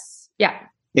 Yes. Yeah.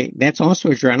 That's also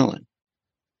adrenaline.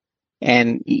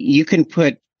 And you can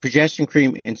put progesterone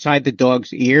cream inside the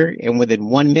dog's ear, and within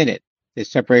 1 minute, the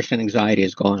separation anxiety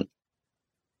is gone.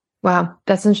 Wow.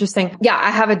 That's interesting. Yeah.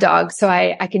 I have a dog, so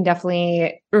I can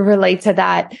definitely relate to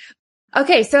that.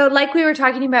 Okay. So like we were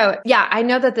talking about, yeah, I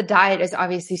know that the diet is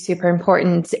obviously super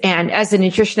important. And as a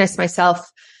nutritionist myself,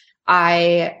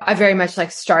 I very much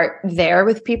like start there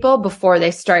with people before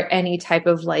they start any type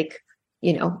of like,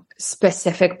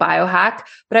 specific biohack.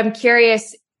 But I'm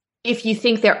curious if you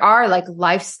think there are like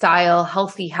lifestyle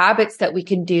healthy habits that we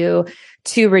can do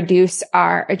to reduce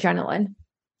our adrenaline.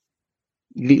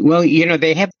 Well,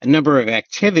 they have a number of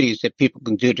activities that people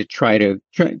can do to try to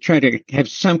have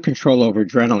some control over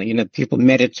adrenaline. People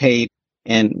meditate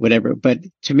and whatever. But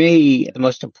to me, the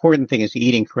most important thing is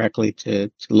eating correctly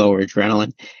to lower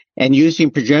adrenaline and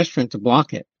using progesterone to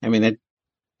block it. I mean,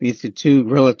 these are two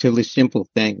relatively simple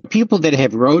things. People that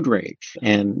have road rage,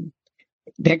 and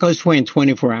that goes away in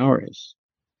 24 hours.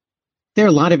 There are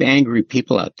a lot of angry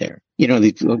people out there.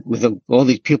 With all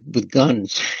these people with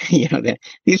guns,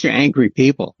 these are angry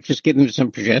people. Just give them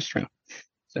some progesterone.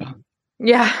 So,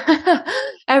 yeah,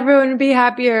 everyone would be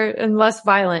happier and less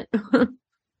violent.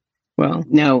 Well,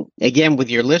 now, again, with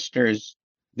your listeners,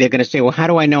 they're going to say, well, how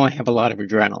do I know I have a lot of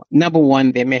adrenaline? Number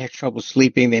one, they may have trouble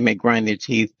sleeping. They may grind their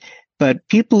teeth. But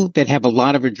people that have a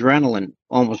lot of adrenaline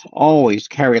almost always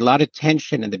carry a lot of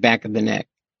tension in the back of the neck.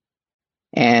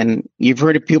 And you've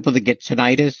heard of people that get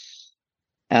tinnitus.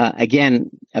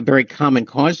 Again, a very common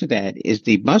cause of that is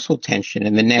the muscle tension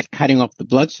in the neck cutting off the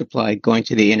blood supply going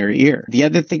to the inner ear. The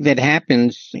other thing that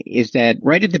happens is that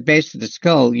right at the base of the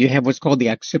skull, you have what's called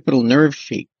the occipital nerve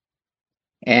sheath.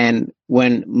 And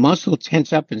when muscle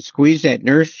tense up and squeeze that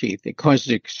nerve sheath, it causes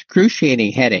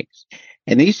excruciating headaches.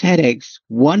 And these headaches,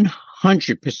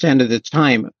 100% of the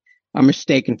time, are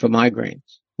mistaken for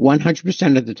migraines.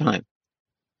 100% of the time.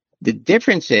 The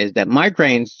difference is that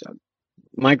migraines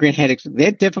migraine headaches,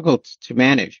 they're difficult to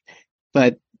manage.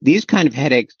 But these kind of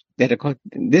headaches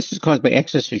this is caused by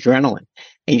excess adrenaline.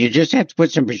 And you just have to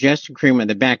put some progesterone cream on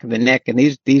the back of the neck, and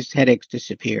these headaches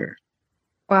disappear.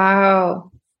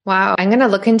 Wow. Wow. I'm going to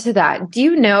look into that. Do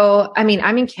you know, I mean,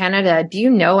 I'm in Canada. Do you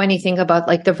know anything about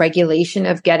like the regulation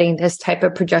of getting this type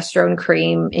of progesterone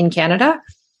cream in Canada?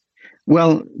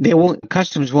 Well,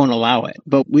 customs won't allow it,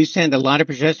 but we send a lot of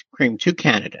progesterone cream to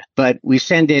Canada, but we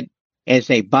send it as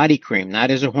a body cream,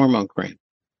 not as a hormone cream.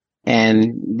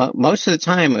 And most of the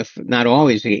time, if not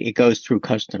always, it goes through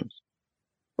customs.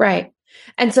 Right.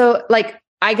 And so like,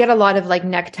 I get a lot of like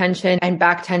neck tension and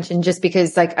back tension just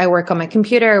because like I work on my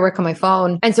computer, I work on my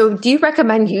phone. And so do you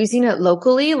recommend using it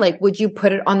locally? Like, would you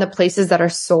put it on the places that are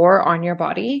sore on your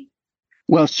body?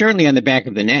 Well, certainly on the back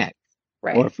of the neck.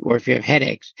 Right. Or if you have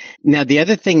headaches. Now, the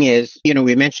other thing is,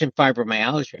 we mentioned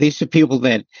fibromyalgia. These are people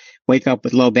that wake up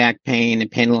with low back pain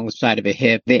and pain along the side of a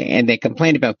hip, and they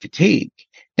complain about fatigue.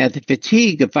 Now, the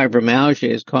fatigue of fibromyalgia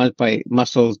is caused by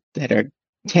muscles that are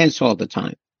tense all the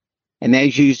time, and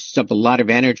that uses up a lot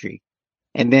of energy.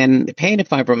 And then the pain of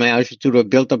fibromyalgia is due to a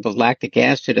buildup of lactic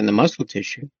acid in the muscle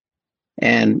tissue.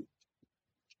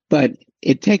 But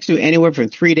it takes you anywhere from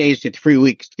 3 days to 3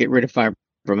 weeks to get rid of fibromyalgia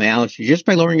just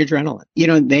by lowering adrenaline.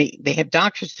 They have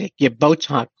doctors that give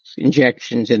Botox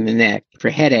injections in the neck for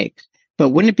headaches, but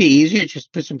wouldn't it be easier to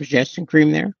just put some progesterone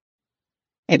cream there?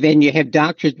 And then you have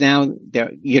doctors now,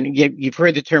 you've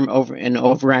heard the term an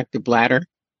overactive bladder.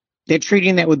 They're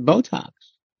treating that with Botox.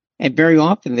 And very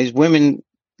often these women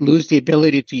lose the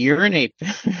ability to urinate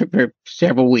for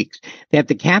several weeks. They have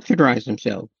to catheterize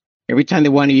themselves every time they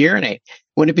want to urinate.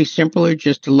 Wouldn't it be simpler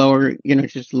just to lower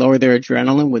their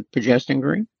adrenaline with progesterone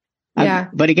cream? Yeah.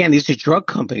 But again, these are drug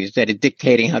companies that are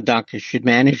dictating how doctors should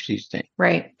manage these things.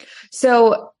 Right.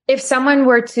 So if someone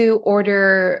were to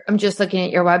order, I'm just looking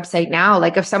at your website now,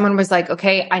 like if someone was like,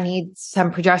 okay, I need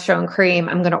some progesterone cream,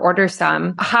 I'm going to order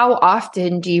some. How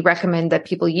often do you recommend that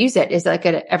people use it? Is it like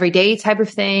an everyday type of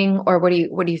thing, or what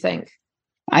do you think?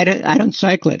 I don't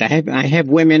cycle it. I have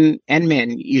women and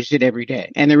men use it every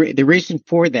day. And the reason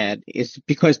for that is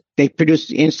because they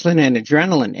produce insulin and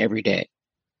adrenaline every day.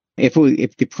 If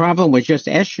the problem was just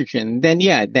estrogen,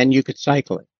 then you could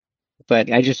cycle it. But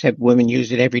I just have women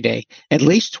use it every day, at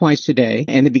least twice a day.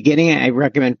 In the beginning, I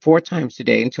recommend 4 times a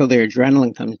day until their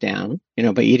adrenaline comes down,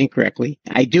 by eating correctly.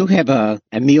 I do have a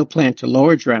meal plan to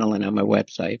lower adrenaline on my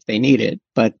website if they need it.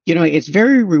 But, it's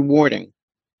very rewarding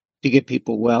to get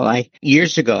people well.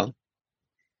 Years ago,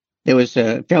 there was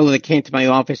a fellow that came to my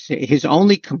office. His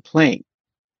only complaint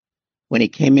when he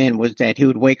came in was that he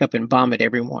would wake up and vomit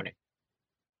every morning.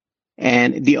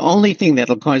 And the only thing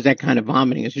that'll cause that kind of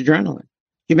vomiting is adrenaline.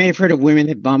 You may have heard of women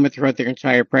that vomit throughout their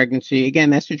entire pregnancy. Again,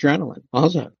 that's adrenaline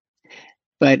also.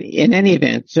 But in any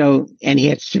event, and he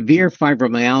had severe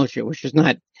fibromyalgia, which is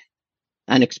not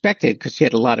unexpected because he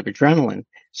had a lot of adrenaline.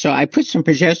 So I put some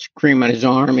progesterone cream on his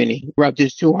arm, and he rubbed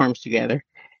his 2 arms together.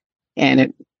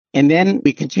 And then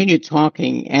we continued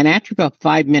talking. And after about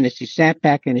 5 minutes, he sat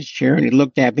back in his chair and he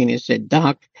looked at me and he said,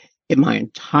 "Doc, in my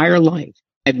entire life,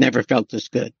 I've never felt this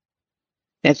good."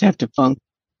 That's after funk.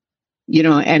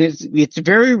 And it's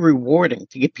very rewarding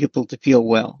to get people to feel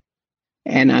well.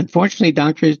 And unfortunately,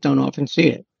 doctors don't often see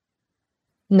it.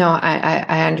 No,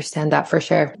 I understand that for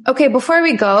sure. Okay, before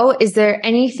we go, is there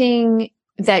anything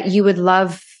that you would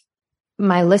love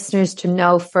my listeners to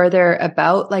know further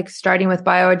about, like starting with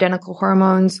bioidentical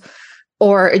hormones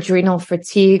or adrenal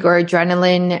fatigue or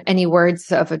adrenaline? Any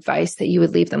words of advice that you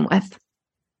would leave them with?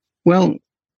 Well,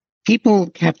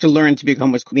 people have to learn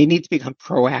they need to become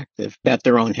proactive about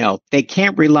their own health. They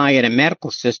can't rely on a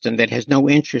medical system that has no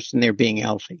interest in their being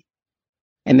healthy.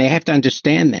 And they have to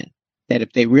understand that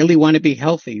if they really want to be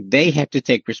healthy, they have to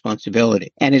take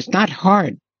responsibility. And it's not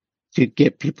hard to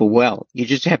get people well. You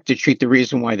just have to treat the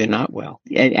reason why they're not well.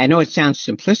 I know it sounds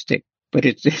simplistic, but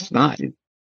it's not.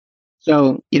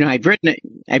 So, I've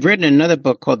written another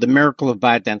book called The Miracle of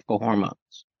Bioidentical Hormones.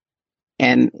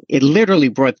 And it literally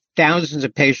brought thousands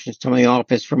of patients to my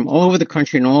office from all over the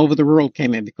country and all over the world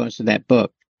came in because of that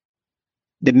book.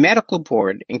 The medical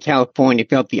board in California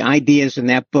felt the ideas in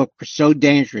that book were so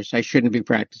dangerous I shouldn't be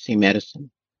practicing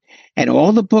medicine. And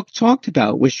all the book talked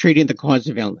about was treating the cause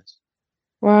of illness.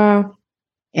 Wow.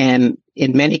 And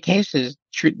in many cases,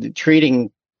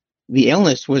 treating the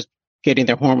illness was getting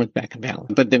their hormones back in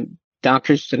balance. But the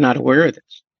doctors are not aware of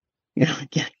this.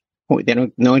 They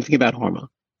don't know anything about hormones.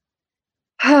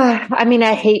 I mean,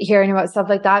 I hate hearing about stuff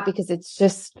like that because it's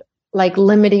just like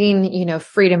limiting,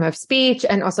 freedom of speech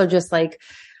and also just like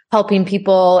helping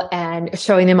people and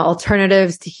showing them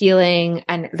alternatives to healing.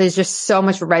 And there's just so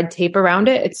much red tape around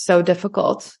it. It's so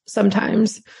difficult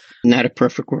sometimes. Not a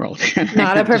perfect world.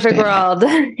 Not a perfect world.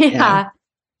 Yeah.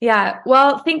 Yeah.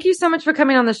 Well, thank you so much for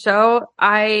coming on the show.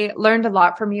 I learned a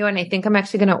lot from you, and I think I'm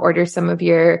actually going to order some of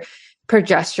your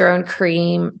progesterone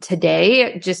cream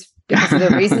today, just because of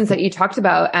the reasons that you talked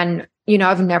about. And,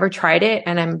 I've never tried it,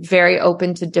 and I'm very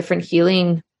open to different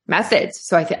healing methods.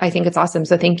 So I think it's awesome.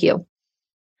 So thank you.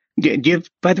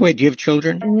 By the way, do you have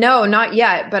children? No, not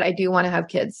yet, but I do want to have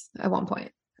kids at one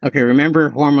point. Okay. Remember,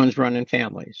 hormones run in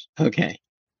families. Okay.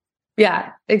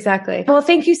 Yeah, exactly. Well,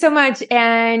 thank you so much.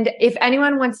 And if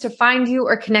anyone wants to find you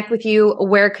or connect with you,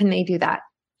 where can they do that?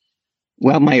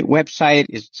 Well, my website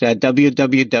is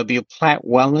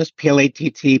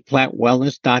www.plattwellness,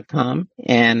 plattwellness.com.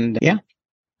 And yeah.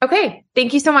 Okay.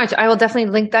 Thank you so much. I will definitely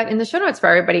link that in the show notes for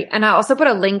everybody. And I'll also put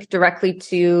a link directly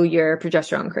to your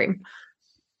progesterone cream.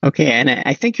 Okay. And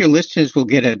I think your listeners will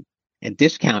get a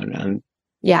discount on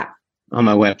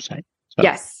my website. So.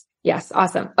 Yes.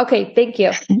 Awesome. Okay. Thank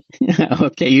you.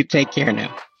 Okay. You take care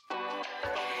now.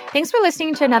 Thanks for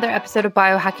listening to another episode of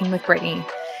Biohacking with Brittany.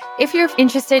 If you're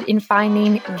interested in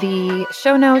finding the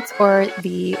show notes or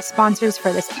the sponsors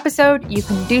for this episode, you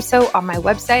can do so on my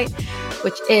website,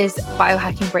 which is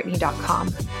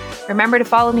biohackingbrittany.com. Remember to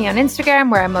follow me on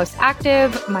Instagram, where I'm most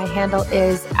active. My handle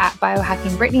is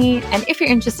 @biohackingbrittany. And if you're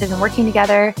interested in working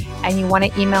together and you want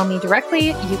to email me directly,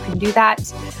 you can do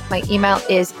that. My email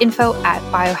is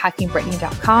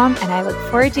info@biohackingbrittany.com. And I look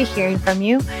forward to hearing from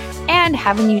you and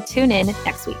having you tune in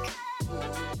next week.